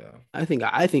yeah. I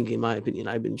think in my opinion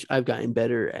I've gotten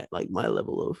better at like my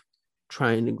level of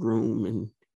trying to groom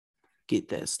and get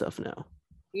that stuff now.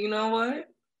 You know what?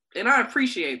 And I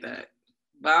appreciate that.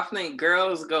 But I think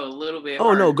girls go a little bit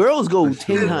harder. No, girls go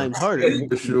 10 times harder.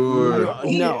 For sure.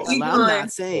 No, I'm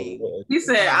not saying. He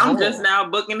said I'm just now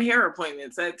booking hair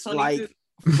appointments at 22. Like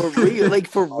for real, like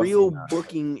for real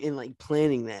booking and like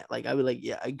planning that. Like I would like,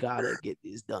 yeah, I gotta get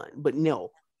this done. But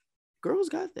no, girls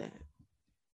got that.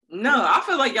 No, I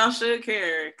feel like y'all should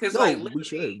care because like we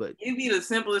should, but it'd be the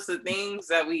simplest of things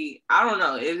that I don't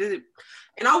know.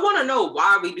 And I want to know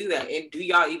why we do that. And do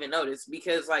y'all even notice?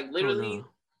 Because like literally,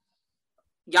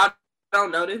 y'all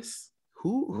don't notice.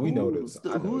 Who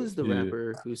is the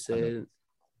rapper who said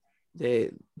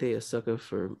they a sucker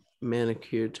for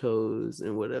manicured toes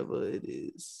and whatever it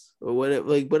is, or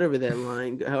whatever that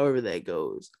line, however that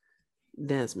goes?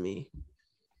 That's me.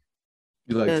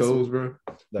 You like toes, bro?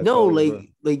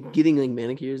 Like getting like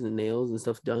manicures and nails and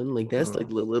stuff done. Like that's like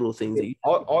the little things that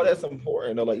all that's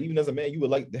important. Like even as a man, you would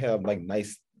like to have like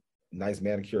nice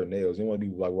manicured nails. You don't want to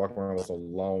be like walking around with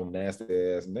some long, nasty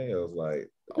ass nails. Like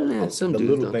some the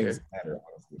little things care. matter,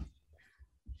 honestly.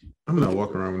 I'm not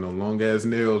walking around with no long ass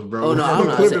nails, bro. Oh no,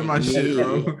 I'm clipping my shit,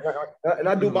 bro. And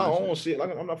I do my own shit.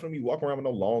 Like I'm not gonna be walking around with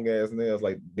no long ass nails.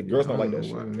 Like the girls don't like that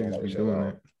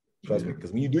shit. Trust me,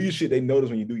 because when you do your shit, they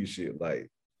notice when you do your shit. Like,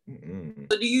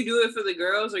 So do you do it for the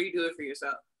girls or you do it for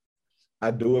yourself? I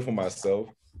do it for myself,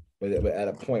 but at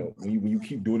a point when you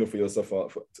keep doing it for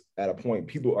yourself, at a point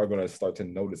people are gonna start to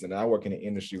notice. And I work in an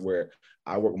industry where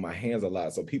I work with my hands a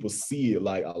lot, so people see it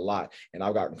like a lot. And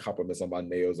I've gotten compliments on my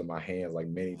nails and my hands like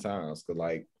many times because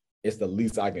like it's the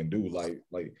least I can do. Like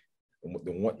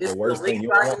the worst thing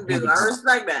I can do. I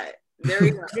respect that. There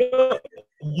you go.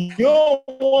 You don't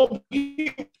want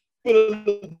people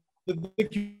to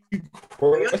think you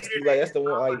crusty. Like that's the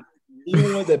one. Like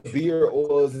even with the beard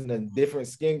oils and the different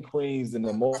skin creams and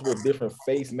the multiple different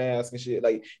face masks and shit.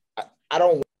 Like I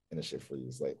don't want that shit for you.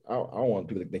 It's like I don't want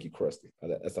people to think you crusty.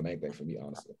 That's the main thing for me,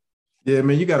 honestly. Yeah,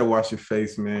 man, you gotta wash your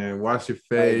face, man. Wash your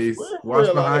face.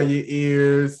 Wash behind your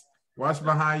ears. Wash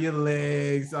behind your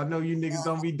legs. I know you niggas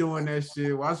don't be doing that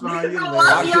shit. Wash behind your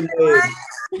legs.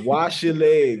 Wash your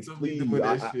legs, please.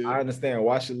 I understand.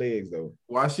 Wash your legs, though.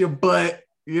 Wash your butt.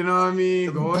 You know what I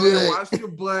mean? Go ahead, wash your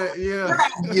butt. Yeah.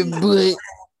 Your butt.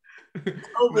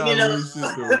 Open it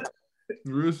up.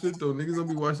 Real shit, though. Niggas don't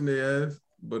be washing their ass.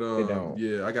 But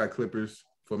yeah, I got clippers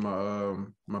for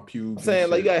my pubes. I'm saying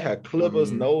like you gotta have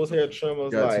clippers, nose hair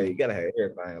trimmers, you gotta have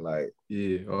everything. Like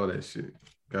yeah, all that shit.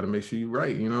 Gotta make sure you're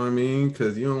right. You know what I mean?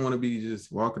 Because you don't want to be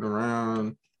just walking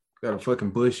around Got a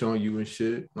fucking bush on you and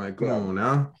shit. Like, come on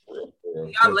now.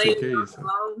 Y'all Gotta ladies take care of wear yourself.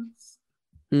 colognes?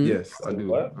 Yes, I do.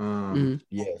 What?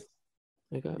 Yes.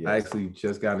 Okay. I actually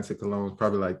just got into colognes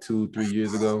probably like 2-3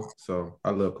 years ago. So I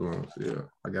love colognes. Yeah,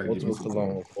 I gotta get Multiple me some cologne.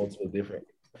 colognes, multiple different.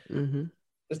 Mm-hmm.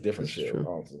 It's different That's shit. true.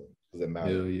 Honestly, does it matter?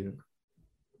 Hell yeah.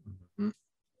 Mhm.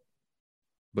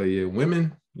 But yeah,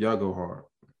 women, y'all go hard.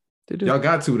 They do. Y'all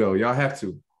got to though. Y'all have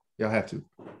to. Y'all have to.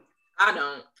 I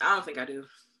don't think I do.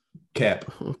 Cap.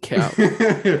 Cap.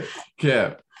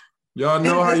 Cap. Y'all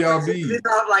know how y'all be.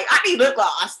 I'm like, I need lip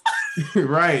gloss.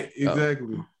 Right,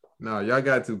 exactly. No, y'all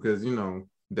got to, because you know,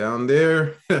 down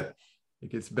there, it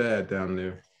gets bad down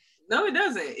there. No, it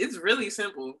doesn't. It's really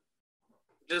simple.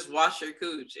 Just wash your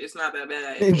cooch. It's not that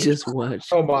bad. Just watch.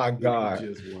 Oh my god!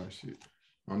 Just wash it.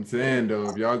 I'm saying though,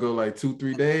 if y'all go like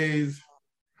 2-3 days.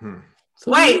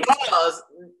 Wait, pause.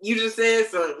 You just said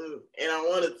something, and I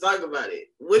want to talk about it.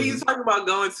 What are you talking about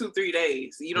going 2-3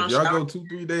 days? You don't If y'all shower? go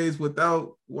 2-3 days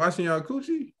without washing y'all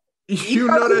coochie, you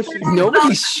know that shit.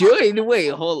 Nobody should. Wait,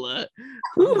 hold up.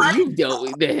 Who are you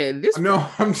doing then? This No,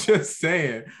 I'm just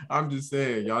saying.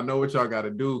 Y'all know what y'all got to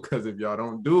do, because if y'all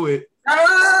don't do it,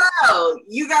 No,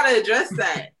 you gotta address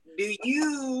that. Do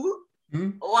you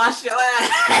wash your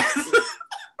ass?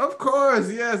 of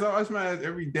course, yes, I wash my ass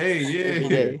every day. Yeah,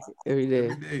 Every day.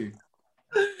 every day.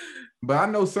 But I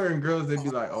know certain girls, they be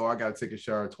like, "Oh, I gotta take a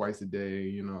shower twice a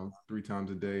day, 3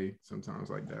 times a day, sometimes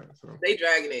like that." So They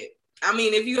dragging it. I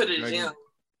mean, if you go to the gym,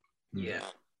 yeah,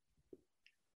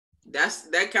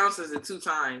 that counts as a 2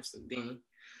 times thing.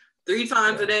 3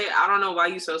 times a day. I don't know why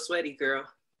you so sweaty, girl.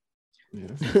 Yeah,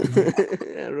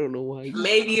 I don't know why.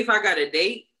 Maybe if I got a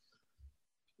date,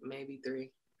 maybe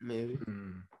 3. Maybe.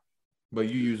 But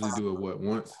you usually do it what,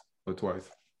 once or twice?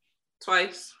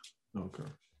 Twice. Okay.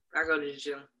 I go to the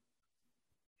gym.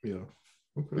 Yeah.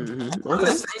 Okay. I'm the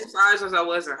same size as I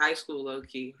was in high school, low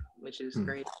key, which is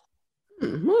great.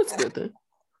 Well, that's a good thing.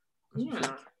 Yeah.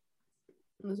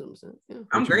 That's what I'm saying. Yeah.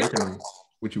 I'm great.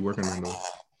 What you working on though?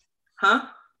 Huh?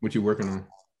 What you working on?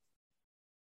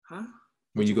 Huh?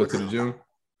 When you go to the gym?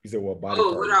 You said what body?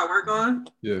 Oh, what do I work on?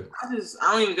 Yeah. I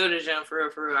don't even go to the gym for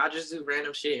real. I just do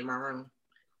random shit in my room.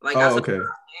 Like I okay.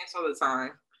 dance all the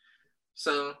time.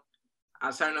 So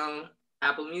I turn on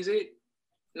Apple Music.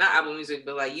 Not Apple Music,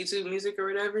 but like YouTube Music or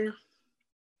whatever.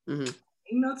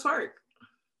 Twerk.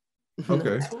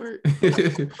 Okay.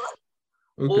 Okay.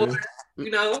 Or,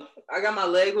 I got my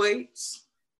leg weights.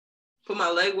 Put my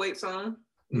leg weights on.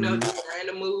 Do a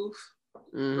random move.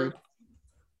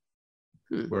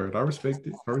 Word. I respect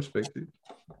it.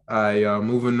 All right,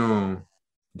 moving on.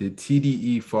 Did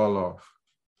TDE fall off?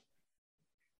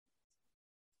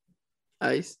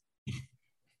 Ice.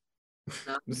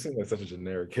 This seems like such a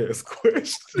generic ass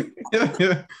question.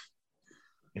 Did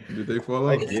they fall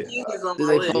off? Did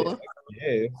they fall off?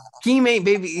 Yeah. Keem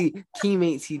baby. Keem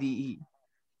ain't TDE.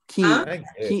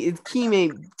 It's Keem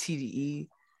ain't TDE.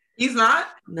 He's not?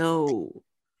 No.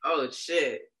 Oh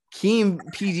shit. Keem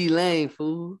PG Lang,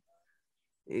 fool.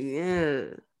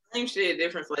 Yeah. Same shit,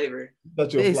 different flavor.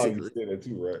 Thought you were fly, you said that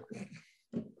too, right?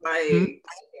 Like,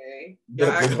 okay.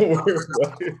 Don't worry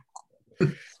about it.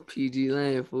 PG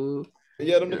Lang, fool.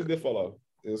 Yeah, them niggas did fall off.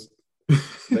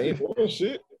 They ain't doing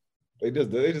shit. They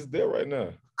just there right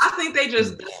now. I think they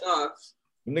just dust off.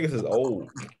 Them niggas is old.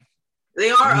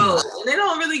 They are old, and they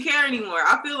don't really care anymore.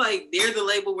 I feel like they're the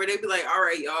label where they be like, "All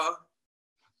right, y'all,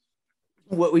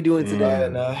 what we doing today?"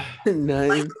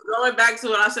 Like going back to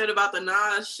what I said about the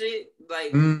Nas shit,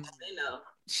 like they know.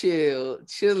 Chill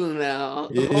now.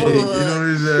 Yeah,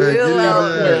 chill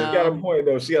out now.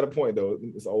 She got a point though.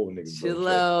 It's old niggas. Chill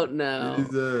out now.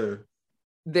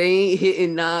 They ain't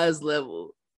hitting Nas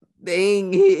level. They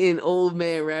ain't hitting old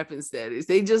man rapping status.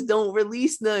 They just don't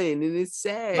release nothing, and it's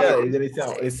sad. Yeah,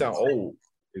 they sound old.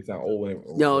 They sound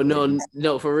old.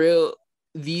 No, for real.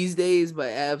 These days, by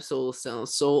Absol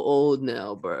sounds so old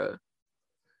now, bro.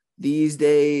 These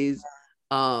days,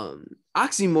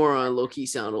 Oxymoron low key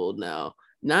sound old now.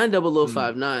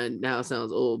 90059 now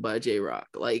sounds old by J Rock.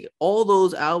 Like all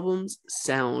those albums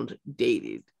sound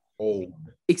dated. Old.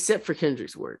 Except for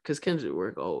Kendrick's work, because Kendrick's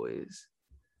work always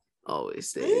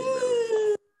stays.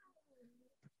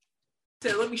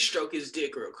 Let me stroke his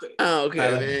dick real quick. Oh, okay,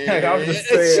 man. I was just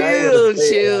saying,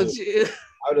 chill.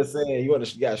 I was just saying, you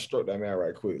gotta stroke that man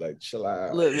right quick, like chill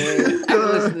out. Look, man, I can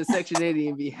listen to Section 80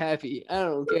 and be happy. I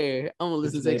don't care. I'm gonna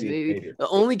listen to Section 80. The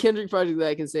only Kendrick project that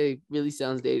I can say really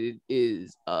sounds dated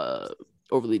is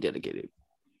Overly Dedicated.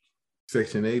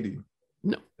 Section 80.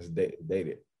 No, it's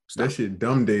dated. Stop. That shit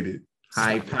dumb dated.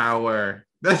 High power.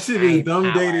 That shit is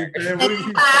dumb dated, man. What are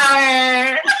you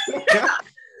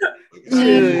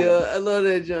Chill, yo. I love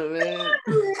that jump,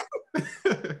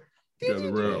 man.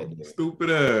 other realm. Stupid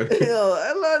ass. Yo,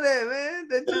 I love that, man.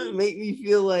 That just make me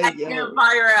feel like yo,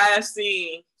 fire ass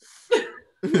scene.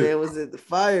 man, was it the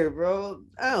fire, bro?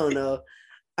 I don't know.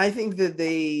 I think that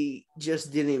they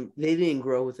just didn't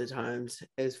grow with the times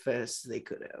as fast as they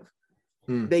could have.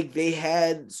 They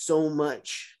had so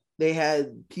much. They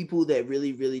had people that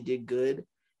really, really did good,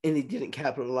 and they didn't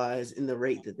capitalize in the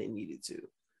rate that they needed to.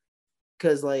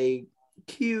 Cause like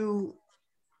Q,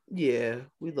 yeah,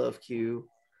 we love Q.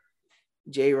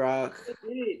 J Rock.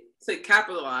 To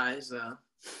capitalize though.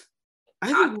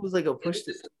 I think it was like a push.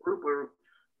 This group of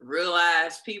real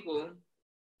ass people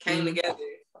came together.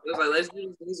 It was like, let's do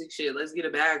this music shit. Let's get a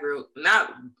bag,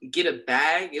 not get a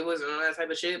bag. It wasn't that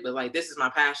type of shit, but like, this is my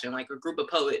passion. Like a group of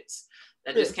poets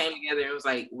that just came together and was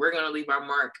like, we're gonna leave our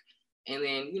mark, and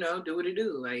then do what it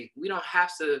do. Like, we don't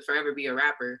have to forever be a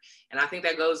rapper. And I think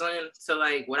that goes on to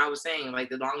like what I was saying, like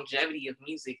the longevity of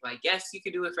music. Like, yes, you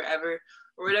could do it forever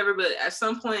or whatever, but at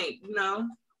some point,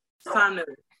 it's time to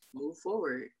move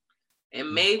forward.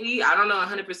 And maybe, I don't know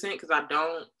 100% because I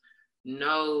don't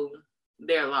know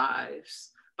their lives.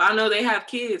 But I know they have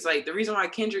kids. Like, the reason why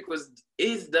Kendrick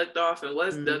is ducked off and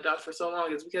was ducked off for so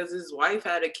long is because his wife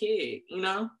had a kid,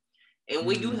 And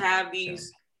when you have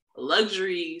these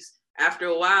luxuries after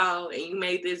a while and you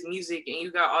made this music and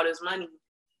you got all this money,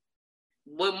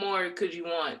 what more could you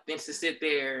want than to sit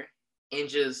there and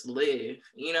just live,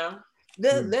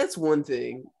 That's one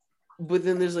thing. But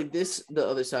then there's like this, the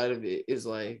other side of it is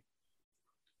like,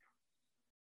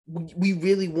 we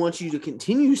really want you to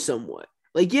continue somewhat.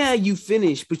 Like, yeah, you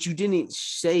finished, but you didn't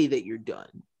say that you're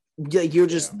done. Like, you're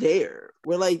just there.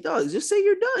 We're like, dog, just say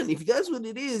you're done. If that's what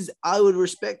it is, I would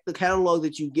respect the catalog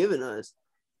that you've given us.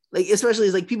 Like, especially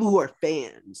as like people who are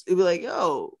fans. It'd be like,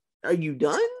 yo, are you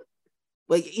done?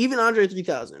 Like, even Andre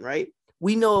 3000, right?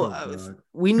 We know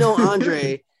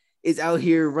Andre is out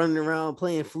here running around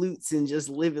playing flutes and just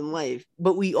living life.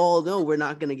 But we all know we're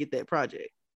not gonna get that project.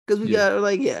 Because we got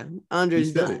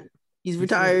Andre's done. He's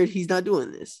retired. He's not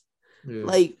doing this. Yeah.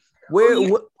 Like, where?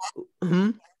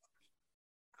 I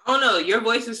don't know. Your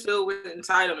voice is filled with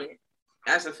entitlement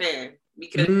as a fan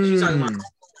because you're talking about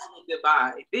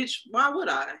goodbye, bitch. Why would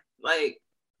I? Like,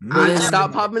 I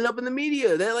stop popping up in the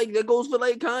media. That goes for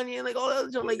like Kanye and like all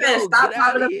that. I'm like, yo, stop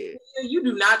popping up. You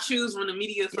do not choose when the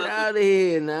media. Get out of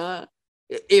here, nah.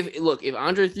 If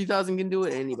Andre 3000 can do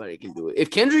it, anybody can do it. If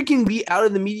Kendrick can be out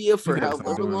of the media for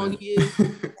however long he is,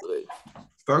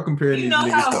 start comparing these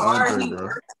niggas to Andre, bro.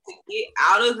 To get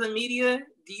out of the media,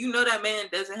 do you know that man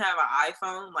doesn't have an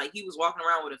iPhone? Like, he was walking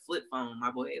around with a flip phone,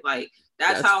 my boy. Like,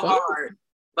 that's how hard.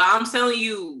 But I'm telling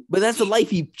you. But that's the life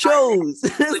he chose.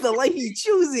 That's the life he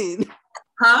choosing.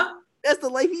 Huh? That's the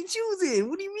life he choosing.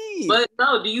 What do you mean? But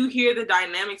no, do you hear the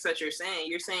dynamics that you're saying?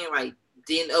 You're saying like,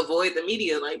 didn't avoid the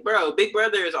media. Like, bro, Big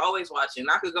Brother is always watching.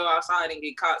 I could go outside and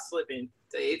get caught slipping,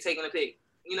 taking a pic,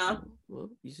 Well,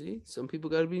 you see, some people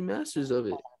got to be masters of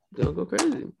it. Don't go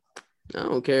crazy. I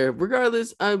don't care.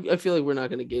 Regardless, I feel like we're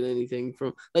not going to get anything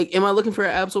from, like, am I looking for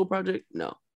an Absol project?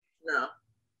 No.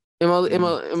 Am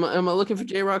I looking for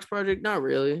J Rock's project? Not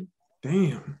really.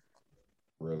 Damn.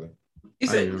 Really? He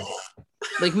said,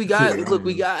 like, we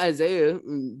got Isaiah.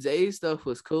 Zay's stuff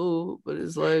was cool, but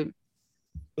it's like,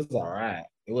 it was all right.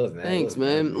 It wasn't. Thanks,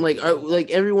 man. Like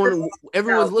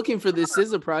everyone's looking for this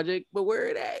SZA project, but where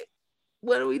it at?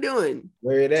 What are we doing?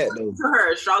 Where it at, though?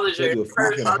 Her astrologer said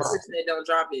don't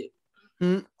drop it.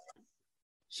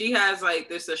 She has like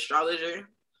this astrologer,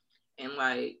 and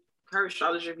like her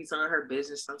astrologer be telling her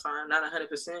business sometimes, not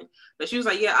 100%. But she was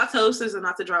like, yeah, I told SZA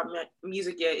not to drop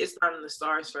music yet. It's not in the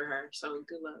stars for her. So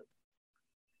good luck.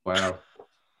 Wow.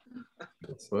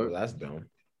 That's dumb.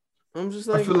 I'm just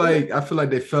like, I feel like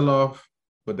they fell off,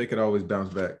 but they could always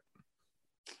bounce back.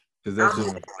 Because that's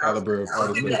just the caliber of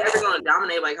artists. They're ever gonna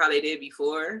dominate like how they did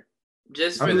before.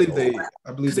 I believe they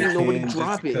nobody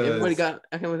drop it.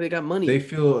 Everybody they got money. They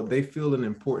feel an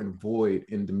important void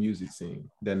in the music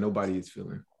scene that nobody is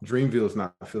feeling. Dreamville's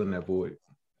not filling that void.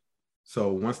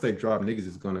 So once they drop, niggas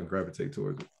is gonna gravitate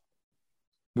towards it.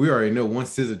 We already know once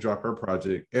SZA drop her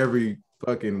project, every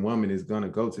fucking woman is gonna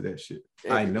go to that shit.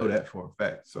 Everybody. I know that for a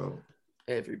fact. So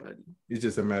everybody. It's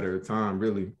just a matter of time,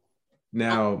 really.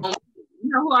 Now, you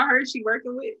know who I heard she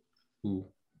working with? Who?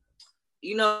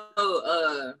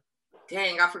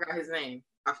 Dang, I forgot his name.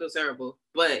 I feel terrible.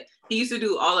 But he used to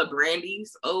do all of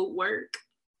Brandy's old work.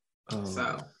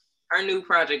 So her new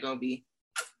project gonna be.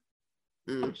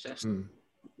 I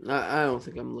don't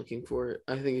think I'm looking for it.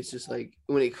 I think it's just like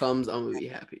when it comes, I'm gonna be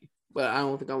happy. But I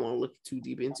don't think I want to look too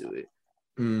deep into it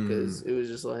because it was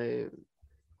just like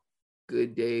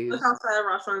good days. Look how sad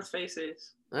Rashawn's face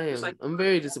is. I am. I'm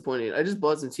very disappointed. I just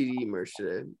bought some TDE merch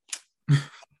today.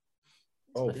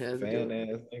 Oh, Fan fan ass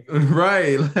ass nigga.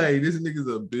 Right, like this nigga's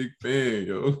a big fan,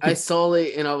 yo. I saw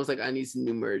it and I was like, I need some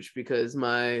new merch because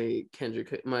my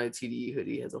TDE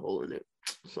hoodie has a hole in it.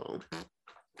 So,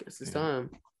 guess it's time.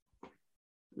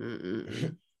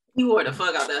 He wore the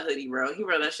fuck out that hoodie, bro. He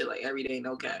wore that shit like every day,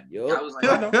 no cap. Yup. I was like,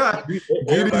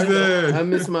 Get his ass. I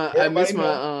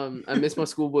miss my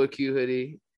schoolboy Q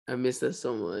hoodie. I miss that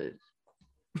so much.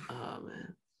 Oh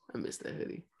man, I miss that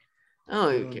hoodie. I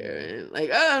don't even care, man. Like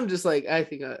I'm just like I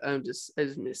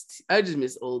just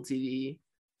miss old TDE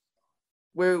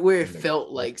where it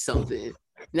felt like something.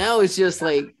 Now it's just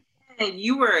like man,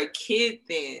 you were a kid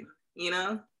then, you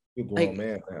know? You grown like,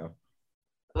 man now.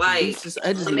 Like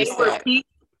I just miss that.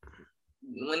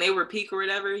 When they were peak or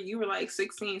whatever, you were like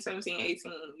 16, 17,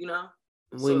 18, you know?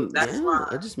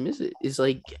 I just miss it. It's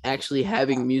like actually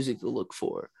having music to look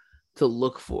for,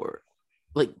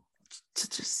 like to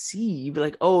just see. You'd be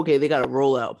like, oh, okay, they got a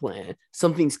rollout plan.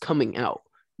 Something's coming out.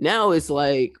 Now it's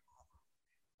like,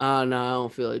 no, I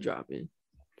don't feel like dropping.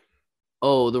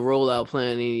 Oh, the rollout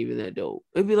plan ain't even that dope.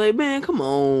 It'd be like, man, come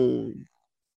on.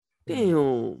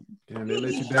 Damn. Damn, they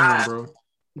let you down, bro.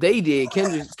 They did.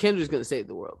 Kendra's gonna save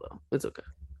the world though. It's okay.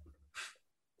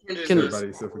 Everybody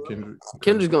except for Kendrick.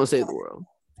 Kendra's gonna save the world.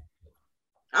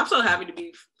 I'm so happy to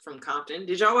be from Compton.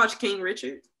 Did y'all watch King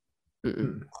Richard?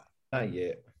 Not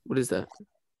yet. What is that?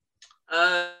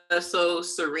 So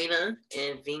Serena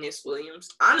and Venus Williams.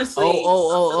 Honestly,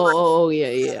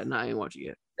 yeah. No, I ain't watch it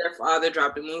yet. Their father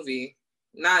dropped a movie.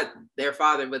 Not their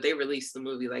father, but they released the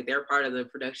movie. Like they're part of the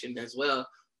production as well.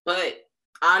 But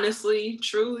honestly,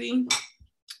 truly,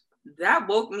 that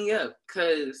woke me up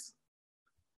because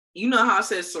you know how I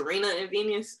said Serena and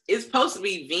Venus? It's supposed to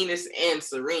be Venus and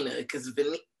Serena because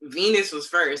Venus was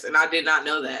first, and I did not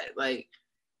know that. Like,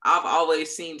 I've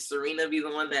always seen Serena be the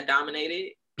one that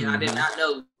dominated, and I did not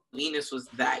know Venus was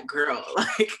that girl.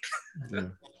 Like,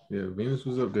 yeah, Venus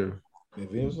was up there. Yeah,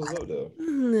 Venus was up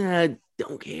there. I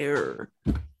don't care.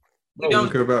 You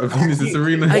don't care about Venus and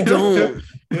Serena? I don't.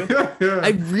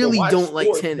 I really don't like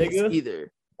tennis nigga.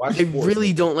 either. I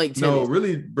really don't like tennis. No,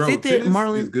 really, bro. Sit there, tennis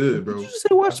Marlon. is good, bro. Did you just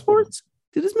say watch sports?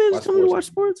 Did this man just tell me to watch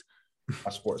sports?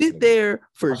 Watch sports. Sit there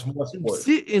for sports.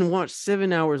 Sit and watch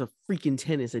 7 hours of freaking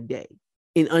tennis a day,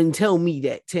 and tell me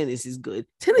that tennis is good.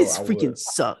 Tennis freaking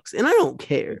sucks, and I don't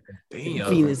care. Damn.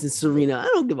 Venus and Serena, I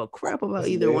don't give a crap about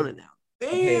either one of them.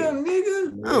 Damn,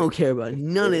 nigga. I don't care about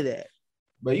none of that.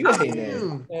 But you hate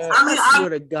that. I swear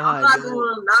to God, I'm not going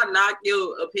to not knock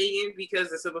your opinion because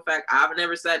the simple fact I've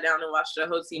never sat down and watched the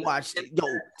whole team.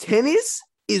 Tennis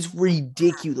is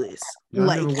ridiculous. Y'all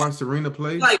never watched Serena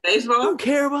play? Like baseball? I don't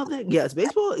care about that. Yes,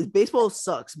 baseball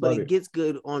sucks, but it gets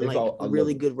good on baseball, like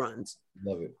really good runs.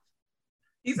 Love it.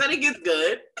 He said it gets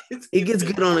good. It gets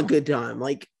good on a good time.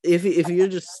 Like if you're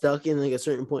just stuck in like a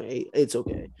certain point, it's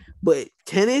okay. But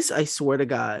tennis, I swear to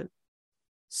God,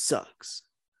 sucks.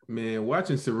 Man,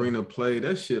 watching Serena play,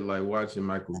 that shit like watching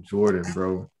Michael Jordan,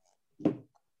 bro.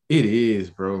 It is,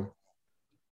 bro.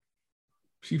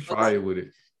 She fire with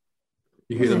it.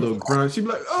 You hear the little grunt, she be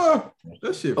like, oh,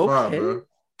 that shit fire, bro.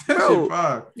 That shit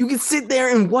fire. You can sit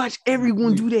there and watch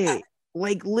everyone do that.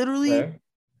 Like literally,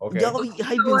 y'all be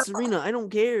hyping Serena. I don't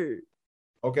care.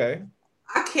 Okay.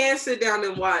 I can't sit down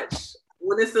and watch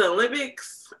when it's the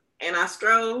Olympics and I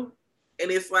scroll and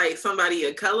it's like somebody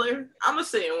of color. I'm gonna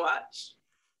sit and watch.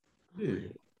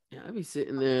 Yeah, I be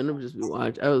sitting there and I'm just be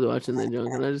watching. I was watching that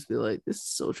junk and I just be like, this is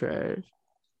so trash.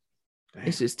 Damn.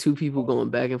 It's just two people going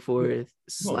back and forth,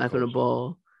 slapping a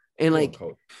ball, and like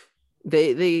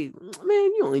they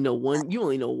man, you only know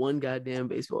one goddamn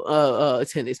baseball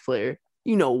tennis player.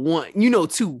 You know one, you know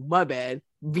two. My bad,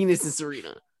 Venus and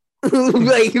Serena.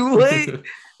 Like what,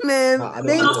 man?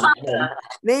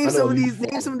 Name some of these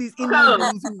Indian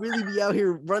dudes who really be out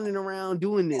here running around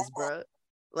doing this, bro.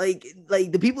 Like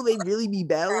the people they really be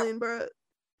battling, bro.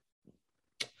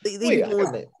 They be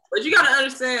doing that. But you gotta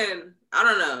understand. I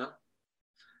don't know.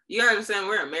 You gotta understand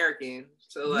we're American,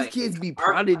 so these like kids be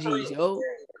prodigies, yo.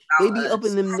 They be up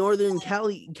in them northern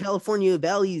California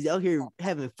valleys out here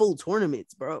having full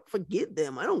tournaments, bro. Forget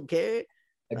them. I don't care.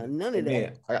 None of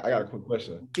that. I got a quick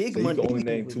question. Big so money. You can only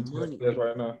name two tennis players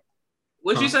right now.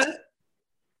 What you said?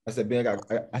 I said Ben. I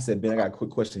got a quick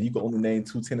question. You can only name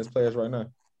two tennis players right now.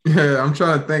 Yeah, I'm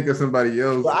trying to think of somebody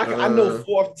else. But I know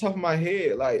four off the top of my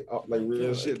head, like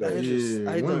real shit. Though.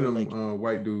 One of them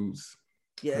white dudes.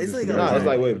 Yeah, it's like it's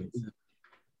like wait.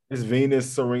 It's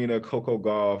Venus, Serena, Coco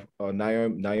Gauff,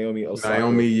 Naomi Osaka.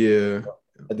 Naomi, yeah.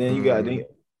 And then you got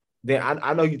then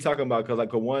I know you're talking about because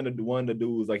like one of the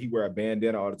dudes like he wear a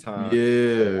bandana all the time.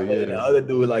 Yeah, and the other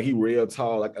dude like he real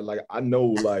tall. Like I know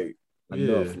like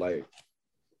enough like.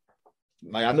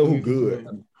 Like I know who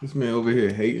good. This man over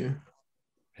here hating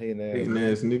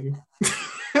ass nigga.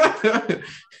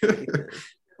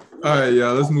 All right,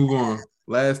 y'all. Let's move on.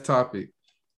 Last topic.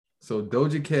 So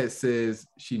Doja Cat says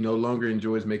she no longer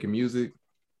enjoys making music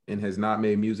and has not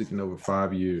made music in over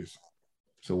 5 years.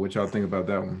 So what y'all think about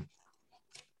that one?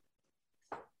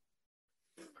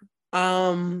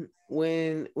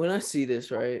 When I see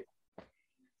this, right,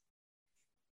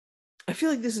 I feel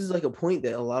like this is like a point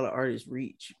that a lot of artists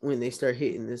reach when they start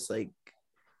hitting this like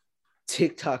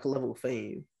TikTok level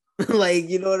fame. Like,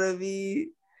 you know what I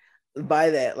mean? By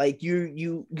that, like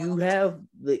you have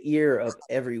the ear of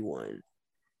everyone,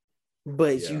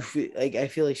 but you feel like I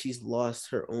feel like she's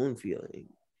lost her own feeling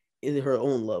in her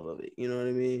own love of it. You know what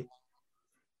I mean?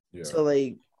 Yeah. So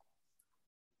like,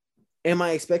 am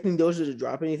I expecting Doja to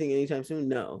drop anything anytime soon?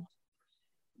 No,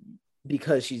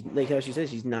 because she's like how she said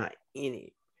she's not in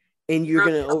it, and you're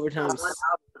gonna over time.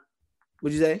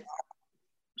 What'd you say?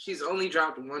 She's only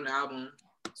dropped one album.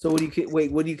 So what do you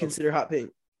wait? What do you consider Hot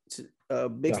Pink?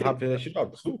 Big Hot Pink. She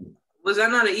dropped 2. Was that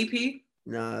not an EP?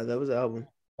 Nah, that was an album.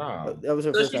 Nah. That was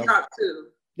her first album. Dropped 2.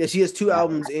 Yeah, she has 2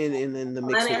 albums in the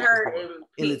mixtape.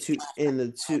 In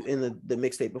the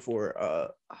mixtape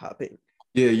before Hot Pink.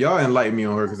 Yeah, y'all enlighten me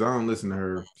on her because I don't listen to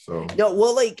her. So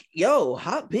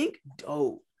Hot Pink,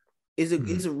 dope. Is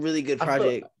a really good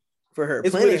project for her.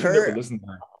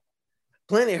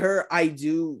 Planet Her, I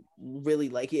do really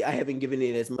like it. I haven't given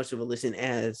it as much of a listen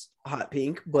as Hot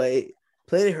Pink, but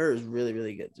Planet Her is really,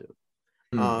 really good too.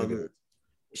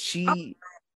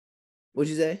 What'd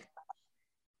you say?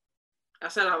 I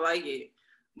said I like it,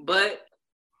 but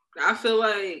I feel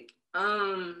like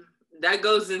that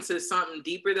goes into something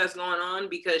deeper that's going on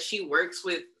because she works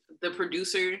with the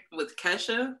producer with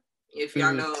Kesha. If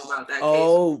y'all know about that.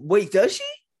 Oh, wait, does she?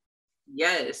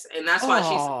 Yes, and that's why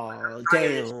she's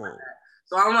damn.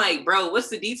 So I'm like, bro, what's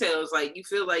the details? Like, you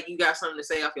feel like you got something to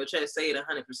say off your chest, say it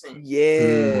 100%.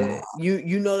 Yeah.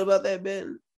 You know about that,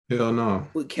 Ben? Hell no.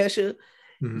 With Kesha?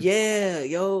 Yeah,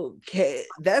 yo,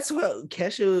 that's what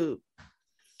Kesha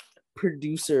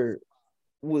producer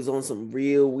was on some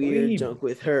real weird junk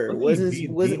with her. Wasn't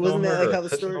that like how the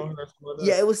story?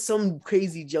 Yeah, it was some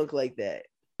crazy junk like that.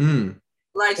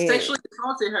 Like sexually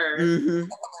assaulted her.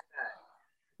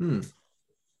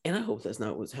 And I hope that's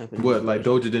not what's happening. What, like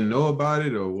Doja didn't know about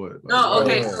it or what? Like, no,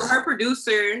 okay. So her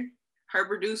producer,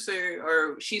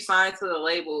 or she signed to the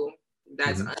label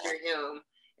that's under him.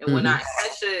 And when Kesha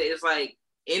is like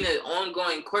in an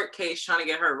ongoing court case trying to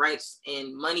get her rights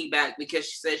and money back because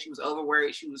she said she was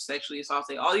overworked, she was sexually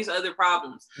assaulted, all these other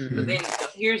problems. But then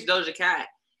here's Doja Cat.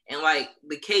 And like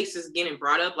the case is getting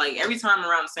brought up, like every time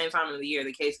around the same time of the year,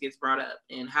 the case gets brought up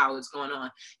and how it's going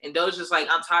on. And Doja's like,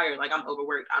 I'm tired, like I'm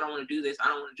overworked. I don't want to do this. I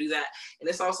don't want to do that. And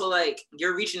it's also like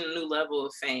you're reaching a new level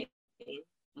of fame.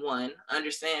 1,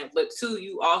 understand, but 2,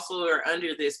 you also are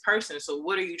under this person. So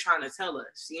what are you trying to tell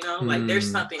us? You know, like there's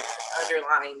something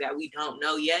underlying that we don't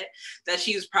know yet that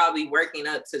she's probably working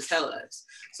up to tell us.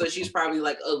 So she's probably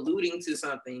like alluding to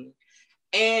something.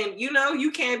 And, you know, you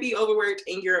can't be overworked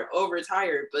and you're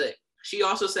overtired. But she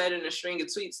also said in a string of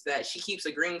tweets that she keeps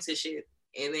agreeing to shit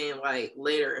and then, like,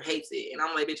 later hates it. And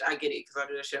I'm like, bitch, I get it because I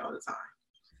do that shit all the time.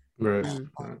 Right.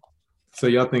 So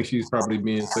y'all think she's probably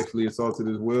being sexually assaulted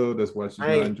as well? That's why she's not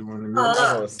enjoying the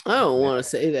music? I don't want to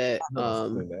say that.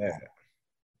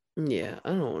 Yeah, I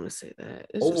don't want to say that.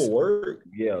 It's overworked?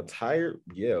 Yeah. Tired?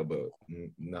 Yeah, but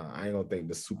nah, I ain't gonna think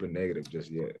the super negative just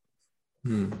yet.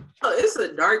 Oh, it's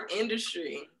a dark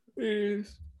industry. It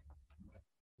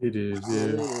is,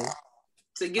 yeah.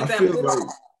 To get that feel like,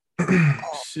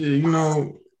 shit, you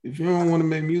know, if you don't want to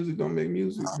make music, don't make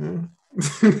music, man.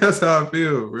 That's how I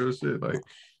feel, real shit. Like,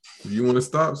 if you want to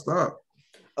stop.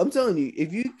 I'm telling you,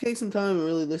 if you take some time and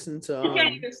really listen to you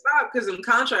can't even stop because them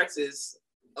contracts is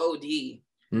OD.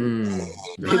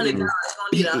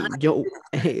 Yo,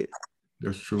 hey.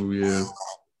 That's true, yeah.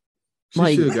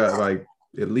 She should got like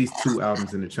at least 2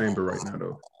 albums in the chamber right now,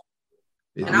 though.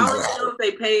 And I don't know if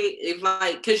they pay, if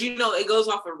like, because you know, it goes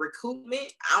off of recoupment.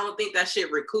 I don't think that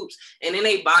shit recoups. And then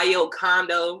they buy your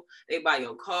condo, they buy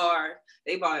your car,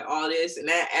 they buy all this, and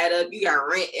that add up. You got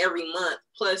rent every month.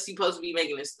 Plus, you supposed to be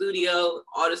making a studio,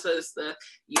 all this other stuff.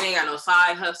 You ain't got no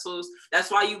side hustles.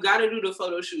 That's why you got to do the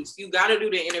photo shoots. You got to do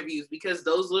the interviews because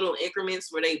those little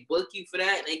increments where they book you for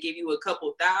that and they give you a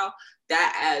couple $1,000,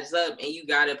 that adds up and you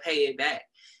got to pay it back.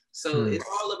 So it's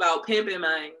all about pimping,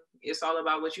 man. It's all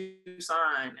about what you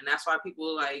sign. And that's why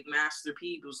people like Master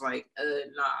P was like,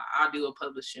 nah, I'll do a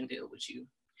publishing deal with you.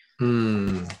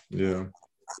 Yeah.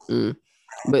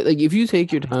 But like if you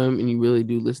take your time and you really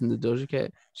do listen to Doja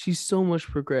Cat, she's so much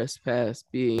progressed past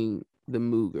being the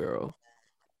Moo girl.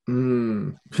 I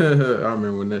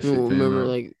remember when that shit came Remember, out.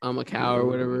 like I'm a cow or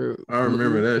whatever. Like I'm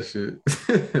Remember, out. like I'm a cow or whatever. I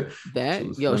remember that shit. Shit That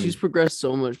was yo, funny. she's progressed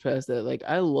so much past that. Like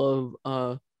I love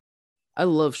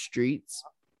Streets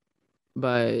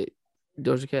by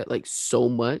Doja Cat like so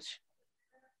much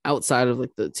outside of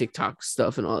like the TikTok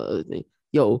stuff and all the other things.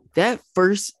 Yo, that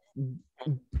first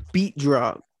beat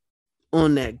drop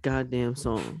on that goddamn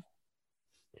song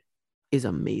is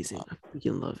amazing. I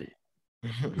freaking love it.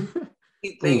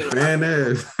 Fan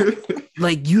ass.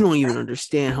 Like you don't even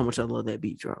understand how much I love that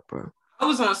beat drop, bro. I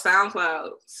was on SoundCloud,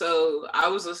 so I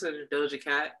was listening to Doja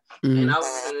Cat, and I was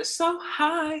listening to So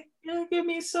High, you get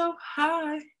me so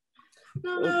high.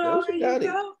 No matter where you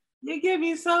go, you get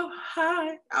me so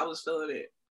high. I was feeling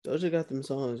it. Doja got them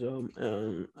songs, yo.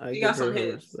 She got some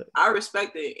hits. Respect. I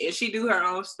respect it, and she do her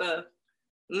own stuff.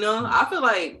 You know, I feel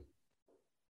like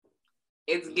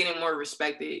it's getting more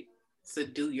respected to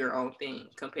do your own thing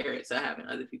compared to having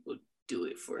other people do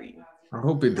it for you. I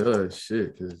hope it does.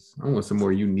 Shit, because I want some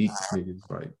more unique niggas.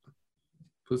 Like,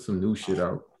 put some new shit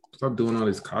out. Stop doing all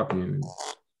this copying and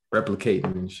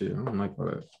replicating and shit. I don't like all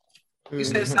that. You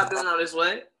said stop doing all this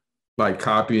what? Like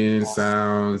copying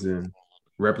sounds and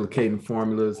replicating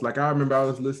formulas. Like I remember I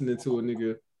was listening to a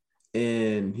nigga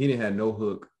and he didn't have no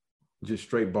hook, just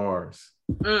straight bars.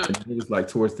 And it was like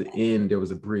towards the end, there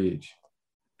was a bridge.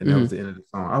 And that was the end of the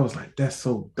song. I was like, that's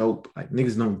so dope. Like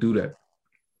niggas don't do that.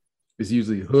 It's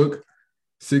usually hook,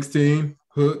 16,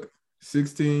 hook,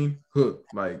 16, hook.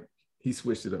 Like he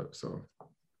switched it up. So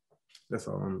that's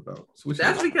all I'm about.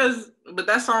 That's because, but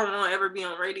that song won't ever be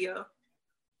on radio.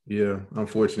 Yeah,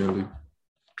 unfortunately.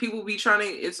 People be trying to,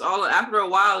 it's all, after a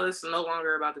while, it's no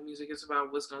longer about the music. It's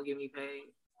about what's going to get me paid.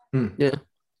 Yeah.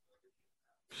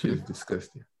 Shit is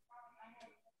disgusting.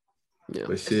 Yeah.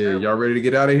 But shit, y'all ready to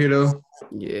get out of here though?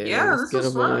 Yeah, let's get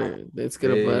up out of here. Let's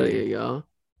get up out of here, y'all.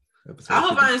 I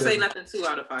hope I didn't say nothing too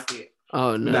out of pocket.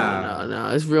 Oh no.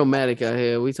 It's Realmatic out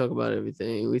here. We talk about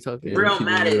everything. We talk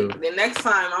Realmatic. The next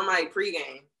time I might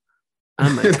pregame. I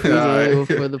might pregame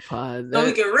for the pod. So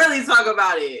we can really talk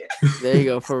about it. There you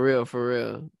go, for real.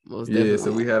 Most definitely.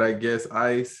 So we had our guest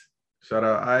Ice. Shout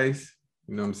out Ice.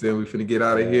 You know what I'm saying? We finna get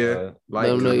out of here. Like,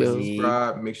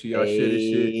 subscribe. Make sure y'all share this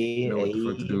shit. You know what the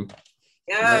fuck to do.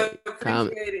 Yeah,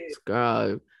 appreciate it.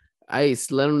 Subscribe.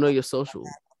 Ice, let them know your social.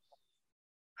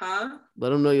 Huh? Let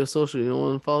them know your social. You don't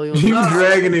want to follow you on You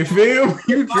dragging it, Phil.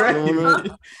 You dragging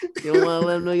it. You don't want to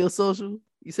let them know your social?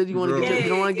 You said you want to get you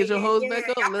don't want to get your hoes back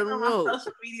up. Let them know.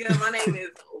 Social media. My name is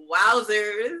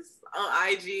Wowzers on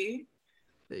IG.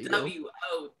 WOWZERS.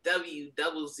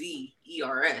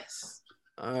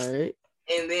 All right.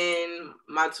 And then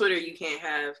my Twitter you can't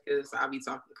have because I'll be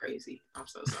talking crazy. I'm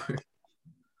so sorry.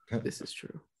 This is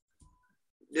true.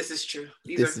 This is true.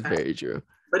 This is very true.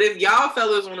 But if y'all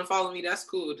fellas want to follow me, that's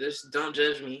cool. Just don't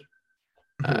judge me.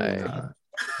 All right.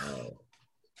 All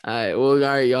right. Well, all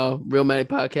right, y'all. Realmatic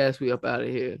Podcast. We up out of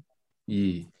here.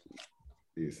 Yeah.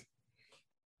 Peace.